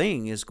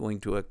thing is going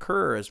to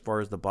occur as far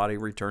as the body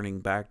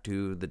returning back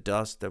to the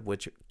dust of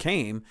which it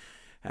came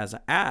as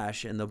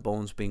ash, and the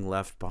bones being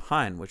left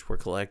behind, which were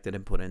collected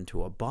and put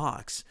into a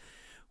box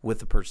with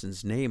the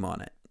person's name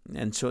on it.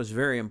 And so it's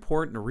very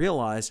important to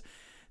realize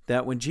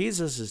that when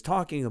Jesus is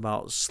talking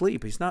about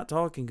sleep, he's not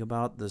talking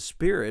about the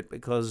spirit,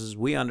 because as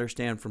we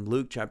understand from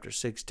Luke chapter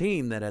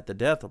 16, that at the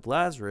death of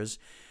Lazarus,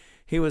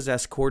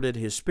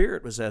 his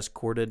spirit was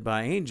escorted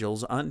by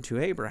angels unto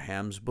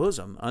Abraham's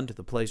bosom, unto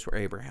the place where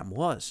Abraham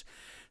was.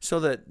 So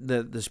that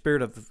the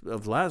spirit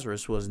of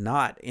Lazarus was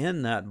not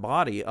in that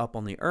body up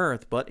on the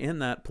earth, but in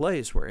that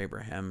place where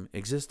Abraham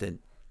existed.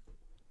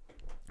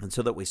 And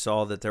so that we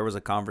saw that there was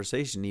a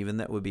conversation even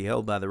that would be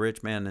held by the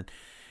rich man and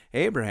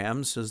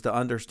Abraham, so as to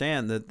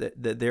understand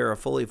that they're a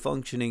fully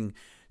functioning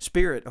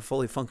spirit, a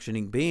fully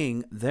functioning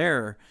being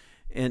there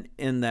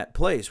in that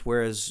place.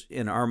 Whereas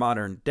in our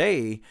modern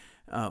day,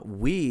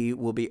 we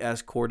will be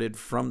escorted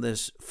from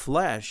this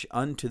flesh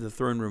unto the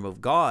throne room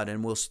of God,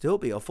 and will still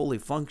be a fully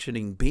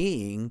functioning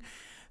being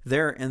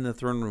there in the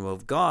throne room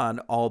of God,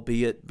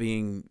 albeit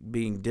being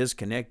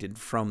disconnected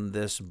from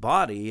this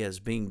body, as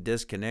being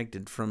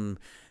disconnected from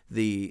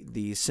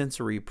the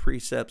sensory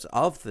precepts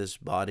of this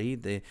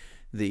body,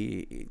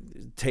 the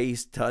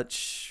taste,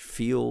 touch,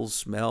 feel,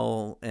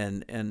 smell,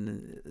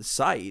 and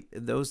sight.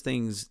 Those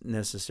things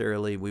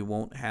necessarily we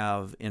won't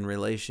have in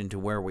relation to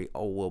where we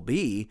all will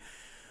be,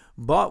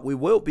 but we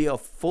will be a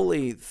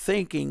fully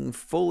thinking,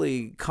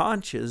 fully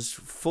conscious,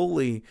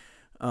 fully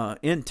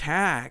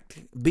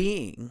intact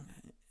being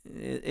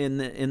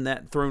in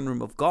that throne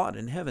room of God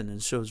in heaven.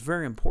 And so it's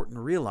very important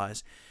to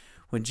realize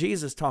when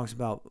Jesus talks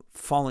about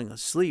falling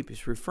asleep,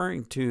 he's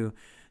referring to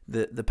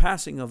the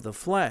passing of the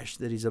flesh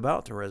that he's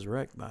about to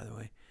resurrect, by the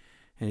way.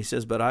 And he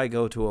says, but I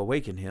go to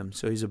awaken him.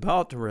 So he's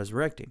about to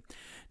resurrect him.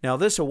 Now,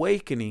 this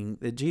awakening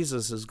that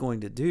Jesus is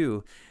going to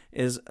do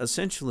is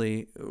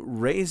essentially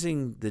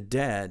raising the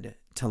dead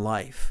to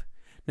life.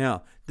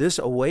 Now, this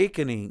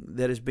awakening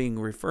that is being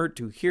referred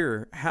to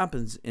here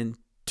happens in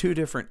two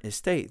different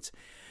estates.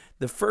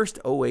 The first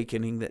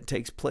awakening that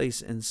takes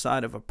place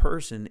inside of a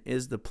person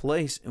is the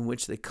place in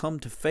which they come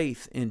to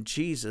faith in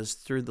Jesus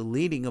through the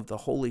leading of the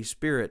Holy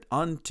Spirit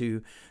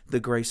unto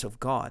the grace of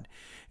God.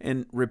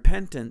 And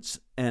repentance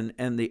and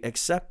the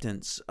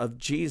acceptance of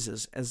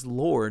Jesus as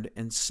Lord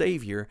and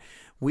Savior,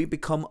 we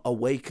become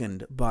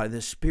awakened by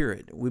the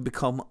Spirit. We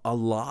become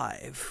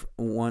alive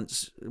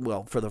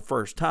for the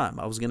first time.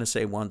 I was going to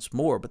say once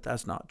more, but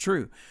that's not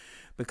true.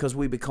 Because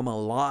we become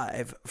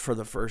alive for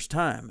the first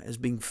time as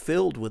being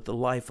filled with the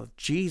life of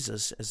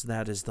Jesus, as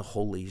that is the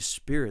Holy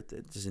Spirit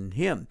that is in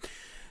him.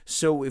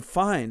 So we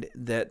find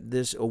that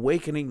this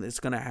awakening that's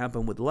going to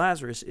happen with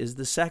Lazarus is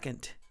the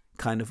second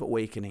kind of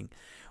awakening,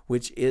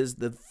 which is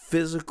the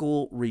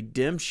physical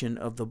redemption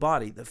of the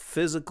body, the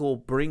physical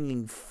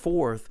bringing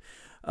forth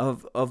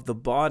of the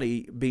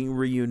body being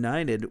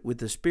reunited with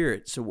the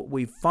Spirit. So what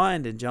we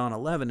find in John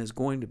 11 is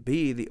going to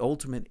be the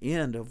ultimate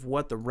end of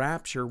what the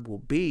rapture will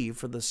be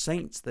for the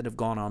saints that have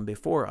gone on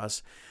before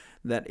us.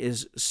 That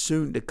is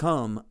soon to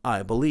come,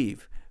 I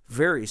believe,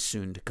 very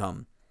soon to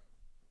come.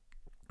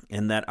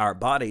 And that our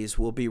bodies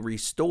will be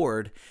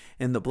restored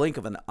in the blink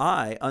of an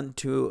eye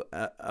unto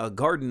a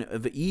Garden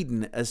of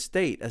Eden a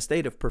state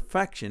of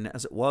perfection,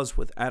 as it was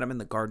with Adam in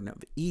the Garden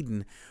of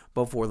Eden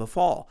before the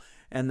fall.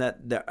 And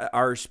that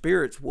our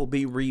spirits will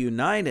be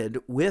reunited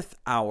with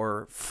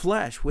our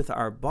flesh, with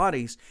our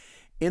bodies,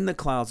 in the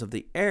clouds of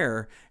the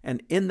air,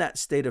 and in that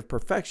state of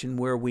perfection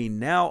where we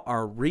now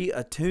are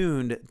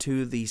reattuned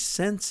to the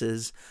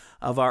senses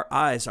of our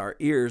eyes, our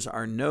ears,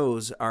 our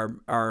nose,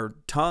 our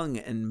tongue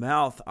and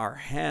mouth, our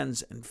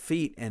hands and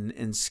feet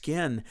and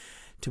skin,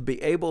 to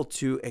be able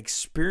to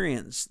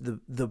experience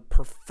the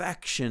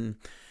perfection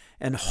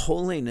and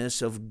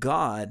holiness of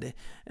God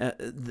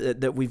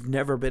that we've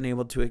never been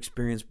able to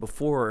experience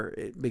before,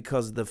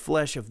 because the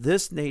flesh of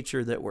this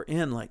nature that we're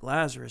in, like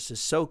Lazarus, is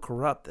so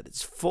corrupt that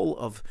it's full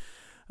of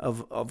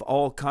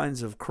all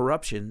kinds of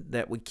corruption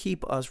that would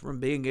keep us from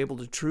being able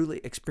to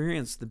truly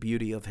experience the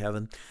beauty of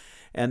heaven.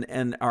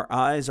 And our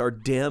eyes are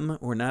dim.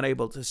 We're not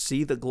able to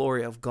see the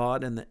glory of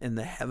God in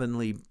the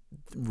heavenly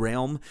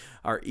realm.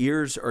 Our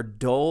ears are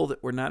dull,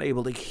 that we're not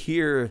able to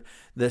hear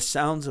the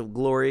sounds of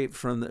glory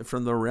from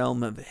the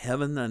realm of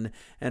heaven,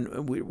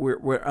 and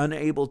we're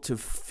unable to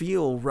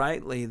feel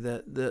rightly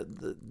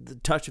the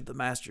touch of the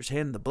Master's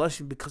hand, the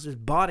blessing, because his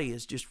body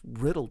is just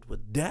riddled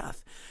with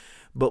death.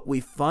 But we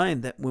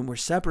find that when we're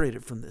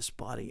separated from this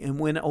body, and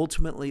when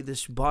ultimately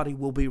this body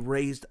will be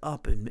raised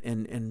up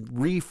and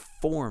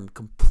reformed,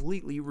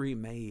 completely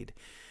remade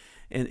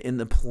in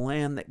the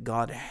plan that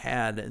God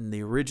had and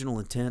the original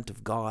intent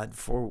of God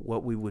for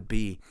what we would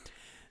be,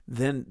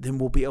 then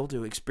we'll be able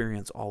to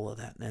experience all of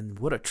that. And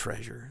what a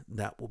treasure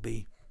that will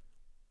be.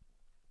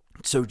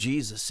 So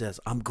Jesus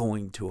says, I'm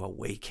going to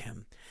awake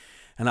him.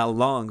 And I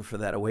long for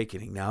that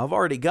awakening. Now, I've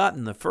already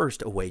gotten the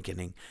first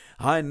awakening.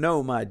 I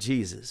know my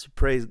Jesus.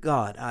 Praise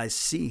God. I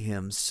see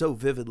him so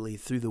vividly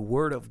through the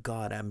Word of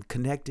God. I'm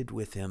connected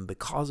with him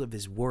because of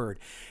his Word.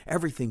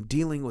 Everything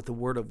dealing with the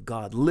Word of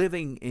God,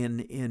 living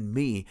in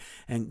me.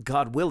 And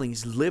God willing,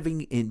 he's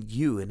living in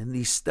you. And in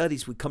these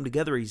studies we come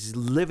together, he's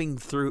living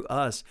through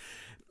us.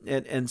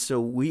 And so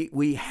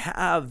we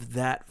have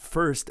that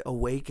first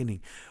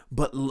awakening,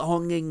 but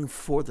longing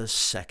for the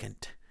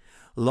second.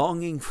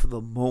 Longing for the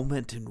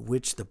moment in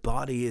which the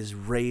body is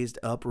raised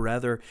up.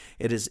 Rather,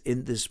 it is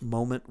in this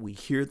moment we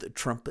hear the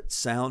trumpet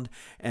sound,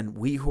 and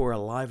we who are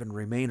alive and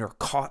remain are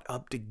caught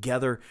up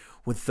together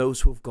with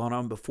those who have gone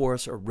on before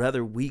us, or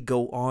rather we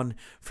go on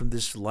from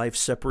this life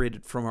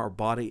separated from our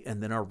body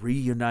and then are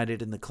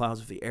reunited in the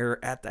clouds of the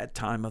air at that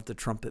time of the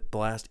trumpet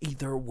blast.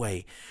 Either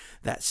way,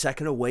 that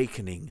second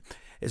awakening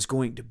is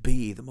going to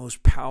be the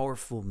most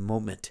powerful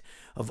moment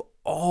of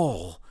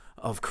all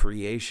of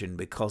creation,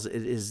 because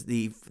it's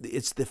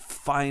the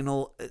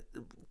final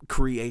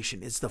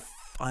creation. It's the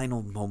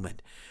final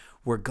moment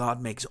where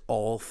God makes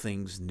all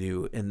things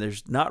new. And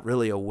there's not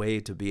really a way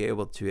to be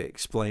able to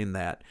explain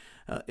that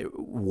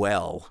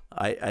well.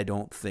 I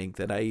don't think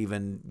that I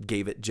even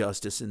gave it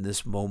justice in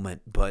this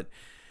moment, but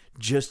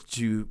just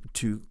to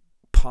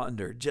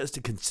ponder, just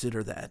to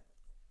consider that,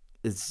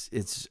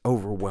 it's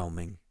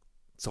overwhelming.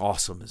 It's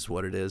awesome is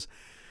what it is.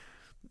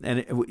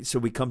 And so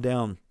we come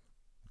down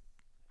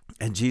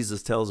And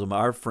Jesus tells him,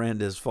 our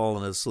friend has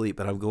fallen asleep,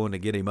 and I'm going to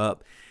get him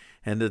up.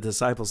 And the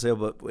disciples say,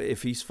 but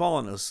if he's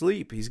fallen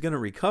asleep, he's going to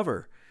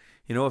recover.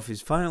 If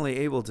he's finally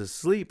able to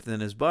sleep,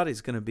 then his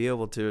body's going to be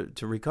able to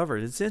recover.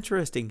 It's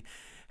interesting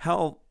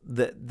how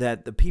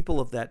that the people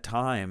of that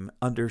time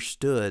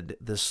understood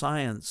the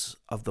science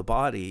of the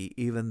body,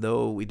 even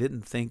though we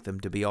didn't think them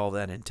to be all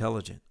that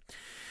intelligent.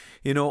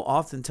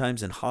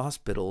 Oftentimes in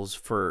hospitals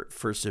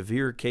for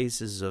severe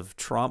cases of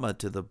trauma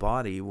to the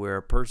body, where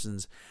a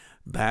person's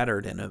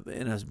battered in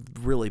a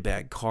really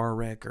bad car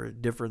wreck, or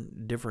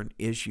different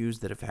issues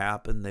that have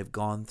happened, they've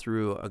gone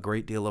through a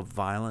great deal of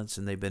violence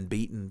and they've been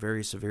beaten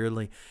very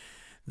severely,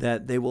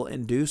 that they will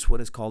induce what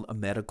is called a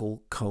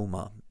medical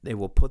coma. They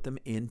will put them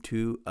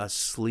into a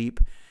sleep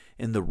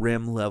in the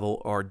REM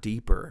level or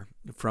deeper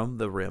from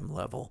the REM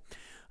level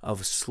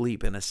of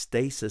sleep, in a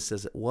stasis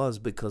as it was,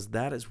 because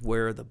that is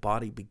where the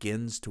body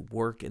begins to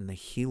work in the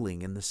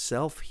healing, in the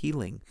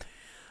self-healing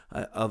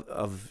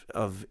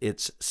of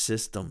its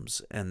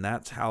systems. And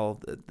that's how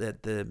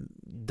that the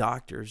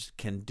doctors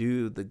can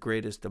do the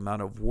greatest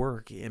amount of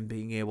work in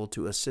being able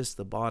to assist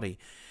the body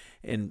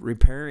in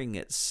repairing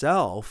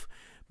itself,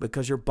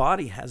 because your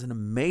body has an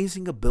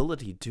amazing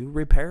ability to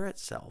repair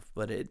itself,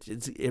 but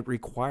it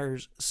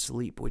requires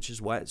sleep, which is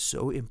why it's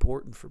so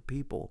important for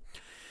people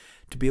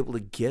to be able to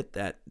get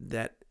that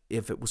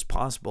if it was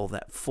possible,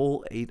 that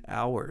full 8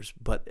 hours,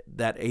 but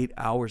that 8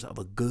 hours of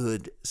a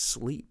good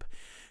sleep,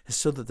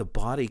 so that the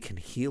body can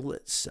heal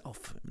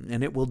itself.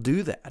 And it will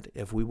do that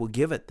if we will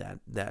give it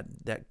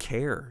that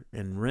care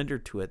and render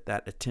to it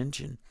that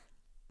attention.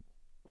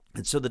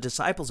 And so the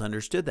disciples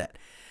understood that.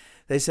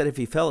 They said if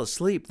he fell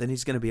asleep, then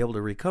he's going to be able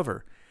to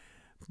recover.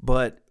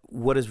 But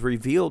what is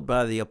revealed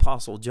by the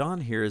Apostle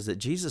John here is that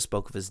Jesus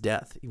spoke of his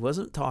death. He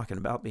wasn't talking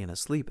about being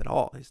asleep at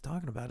all. He's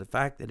talking about the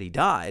fact that he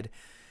died.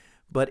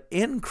 But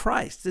in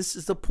Christ, this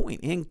is the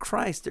point, in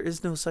Christ there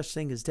is no such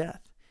thing as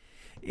death.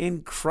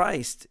 In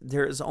Christ,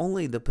 there is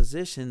only the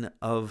position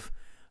of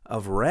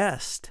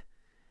rest,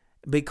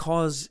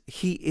 because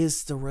he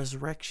is the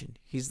resurrection.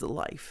 He's the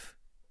life.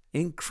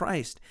 In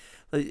Christ,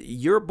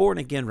 you're born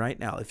again right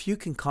now. If you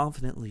can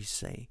confidently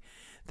say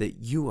that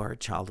you are a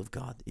child of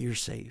God, that you're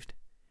saved,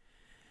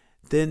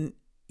 then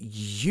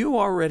you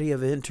already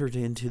have entered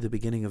into the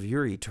beginning of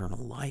your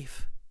eternal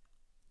life.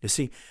 You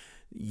see,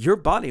 your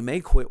body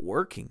may quit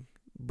working,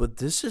 but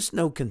this is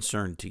no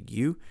concern to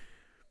you,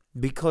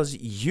 because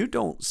you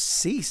don't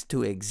cease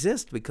to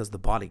exist because the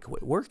body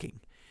quit working.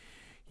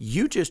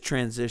 You just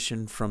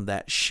transition from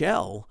that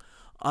shell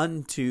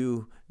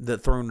unto the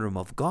throne room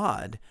of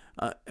God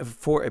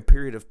for a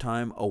period of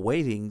time,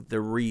 awaiting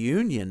the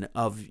reunion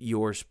of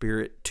your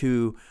spirit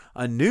to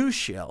a new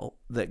shell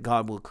that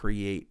God will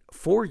create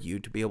for you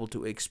to be able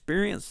to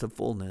experience the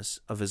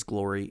fullness of his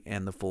glory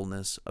and the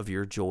fullness of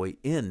your joy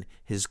in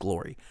his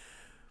glory.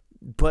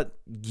 But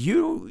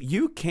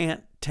you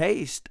can't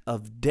taste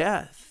of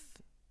death,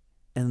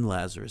 and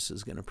Lazarus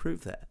is going to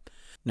prove that.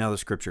 Now the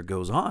scripture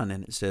goes on,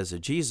 and it says that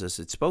Jesus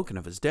had spoken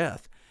of his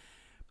death,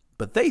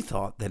 but they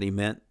thought that he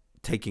meant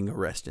taking a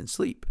rest and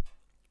sleep.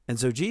 And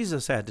so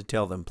Jesus had to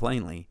tell them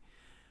plainly,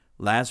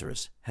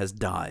 Lazarus has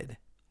died,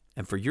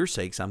 and for your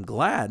sakes I'm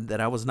glad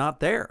that I was not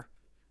there.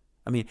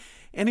 I mean,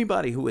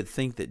 anybody who would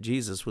think that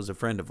Jesus was a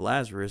friend of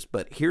Lazarus,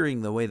 but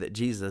hearing the way that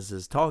Jesus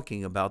is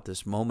talking about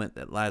this moment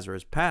that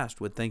Lazarus passed,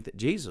 would think that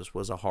Jesus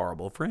was a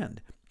horrible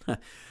friend.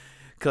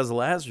 Because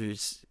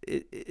Lazarus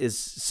is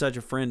such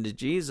a friend to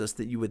Jesus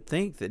that you would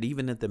think that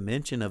even at the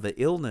mention of an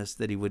illness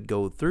that he would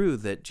go through,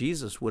 that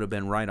Jesus would have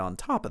been right on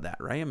top of that,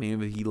 right? I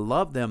mean, if he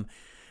loved them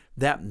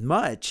that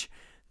much,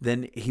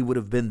 then he would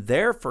have been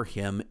there for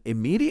him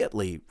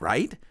immediately,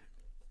 right?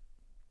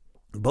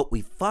 But we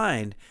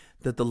find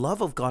that the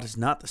love of God is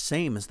not the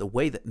same as the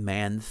way that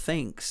man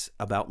thinks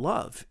about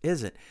love,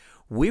 is it?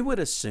 We would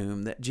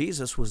assume that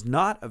Jesus was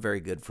not a very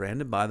good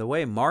friend. And by the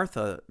way,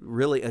 Martha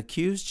really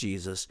accused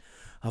Jesus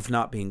of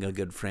not being a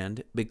good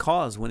friend,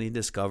 because when he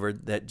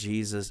discovered that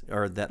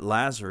that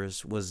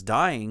Lazarus was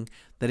dying,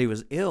 that he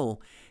was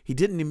ill, he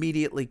didn't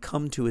immediately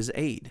come to his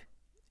aid.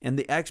 And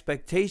the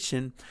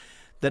expectation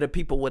that a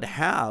people would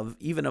have,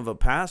 even of a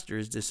pastor,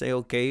 is to say,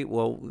 okay,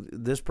 well,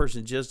 this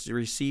person just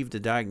received a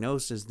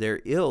diagnosis,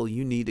 they're ill,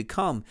 you need to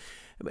come.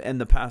 And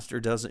the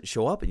pastor doesn't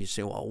show up, and you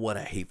say, well, what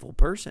a hateful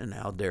person,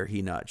 how dare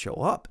he not show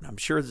up? And I'm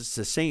sure it's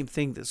the same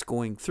thing that's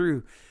going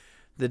through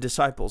the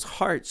disciples'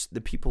 hearts,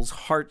 the people's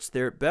hearts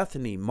there at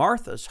Bethany.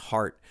 Martha's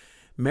heart,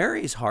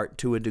 Mary's heart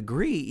to a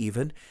degree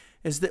even,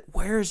 is that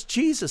where's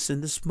Jesus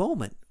in this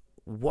moment?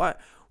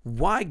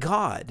 Why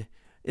God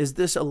is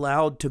this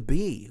allowed to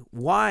be?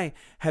 Why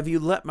have you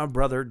let my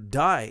brother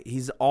die?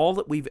 He's all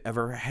that we've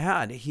ever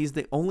had. He's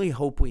the only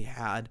hope we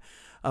had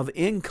of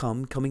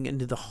income coming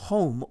into the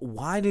home.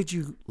 Why did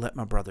you let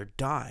my brother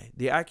die?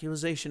 The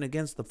accusation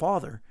against the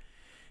Father,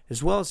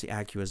 as well as the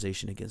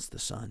accusation against the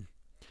Son.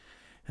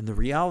 And the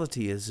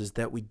reality is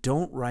that we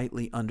don't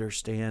rightly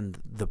understand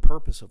the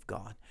purpose of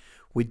God.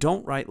 We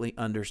don't rightly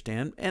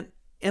understand, and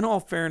in all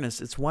fairness,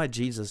 it's why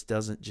Jesus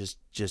doesn't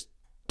just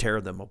tear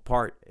them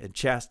apart and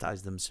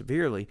chastise them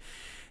severely,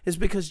 is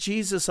because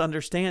Jesus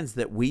understands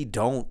that we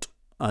don't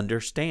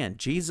understand.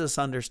 Jesus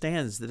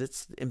understands that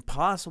it's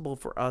impossible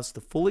for us to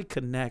fully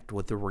connect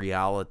with the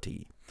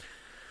reality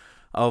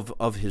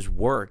of his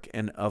work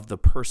and of the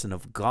person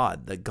of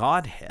God, the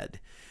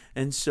Godhead.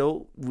 And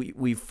so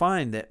we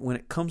find that when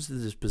it comes to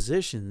this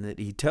position that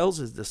he tells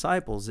his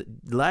disciples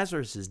that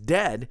Lazarus is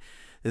dead,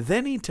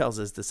 then he tells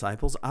his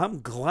disciples, I'm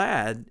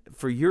glad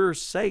for your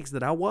sakes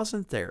that I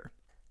wasn't there.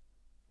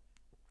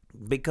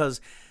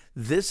 Because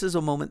this is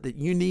a moment that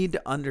you need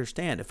to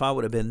understand. If I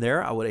would have been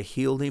there, I would have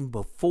healed him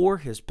before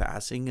his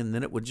passing, and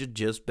then it would have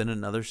just been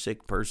another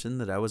sick person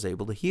that I was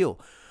able to heal.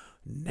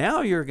 Now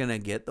you're going to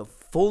get the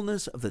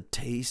fullness of the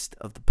taste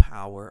of the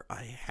power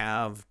I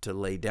have to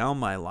lay down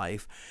my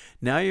life.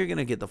 Now you're going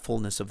to get the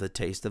fullness of the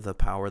taste of the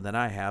power that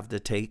I have to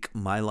take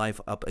my life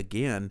up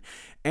again.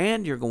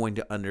 And you're going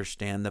to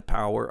understand the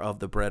power of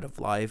the bread of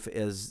life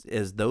as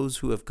those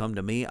who have come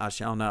to me, I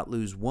shall not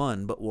lose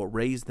one, but will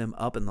raise them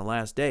up in the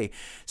last day.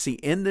 See,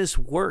 in this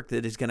work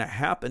that is going to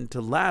happen to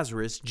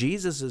Lazarus,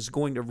 Jesus is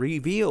going to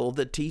reveal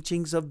the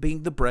teachings of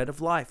being the bread of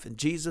life. And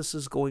Jesus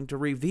is going to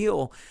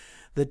reveal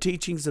the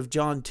teachings of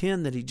John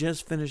 10 that he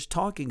just finished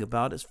talking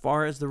about as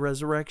far as the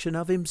resurrection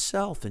of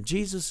himself. And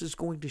Jesus is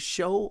going to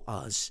show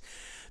us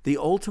the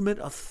ultimate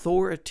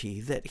authority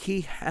that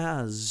he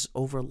has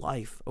over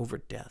life, over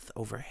death,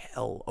 over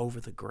hell, over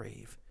the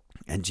grave.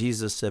 And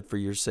Jesus said, for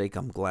your sake,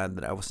 I'm glad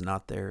that I was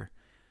not there,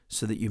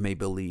 so that you may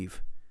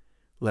believe.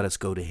 Let us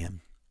go to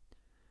him.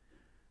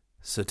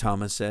 So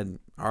Thomas said,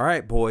 all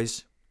right,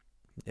 boys,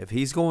 if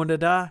he's going to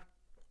die,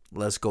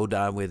 let's go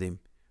die with him.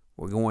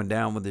 We're going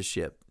down with the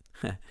ship.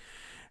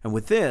 And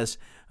with this,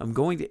 I'm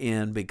going to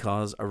end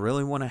because I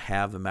really want to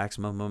have the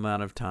maximum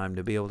amount of time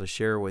to be able to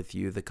share with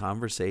you the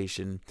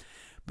conversation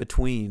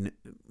between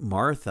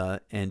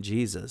Martha and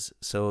Jesus.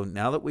 So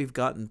now that we've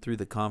gotten through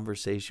the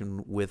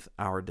conversation with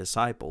our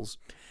disciples,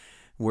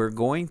 we're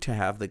going to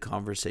have the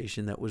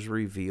conversation that was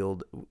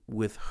revealed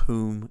with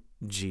whom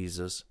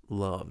Jesus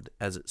loved,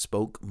 as it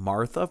spoke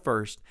Martha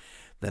first,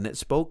 then it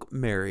spoke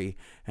Mary,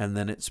 and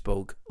then it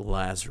spoke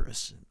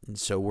Lazarus. And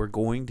so we're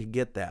going to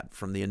get that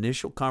from the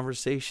initial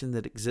conversation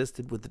that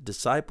existed with the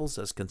disciples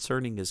as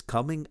concerning his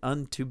coming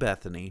unto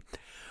Bethany.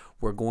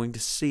 We're going to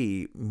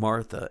see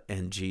Martha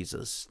and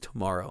Jesus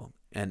tomorrow.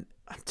 And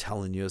I'm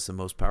telling you, it's the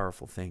most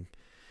powerful thing.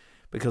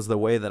 Because the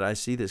way that I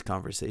see this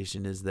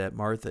conversation is that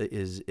Martha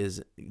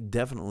is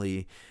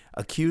definitely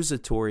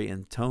accusatory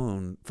in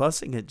tone,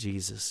 fussing at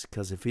Jesus,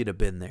 because if he'd have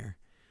been there,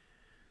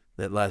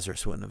 that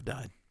Lazarus wouldn't have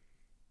died.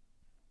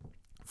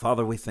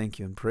 Father, we thank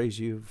you and praise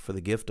you for the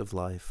gift of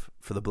life,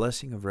 for the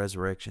blessing of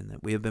resurrection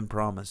that we have been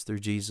promised through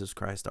Jesus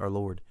Christ our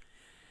Lord.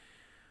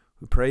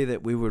 We pray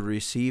that we would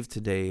receive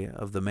today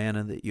of the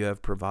manna that you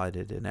have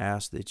provided and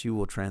ask that you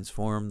will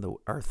transform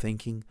our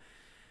thinking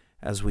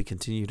as we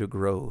continue to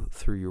grow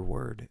through your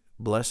word.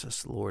 Bless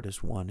us, Lord,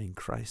 as one in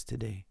Christ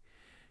today.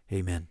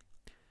 Amen.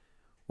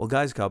 Well,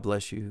 guys, God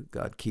bless you.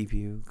 God keep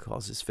you,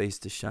 cause his face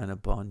to shine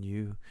upon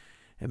you,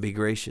 and be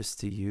gracious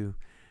to you.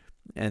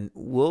 And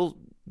we'll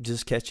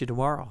just catch you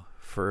tomorrow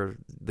for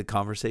the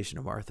conversation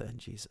of Martha and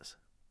Jesus.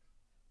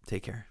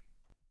 Take care.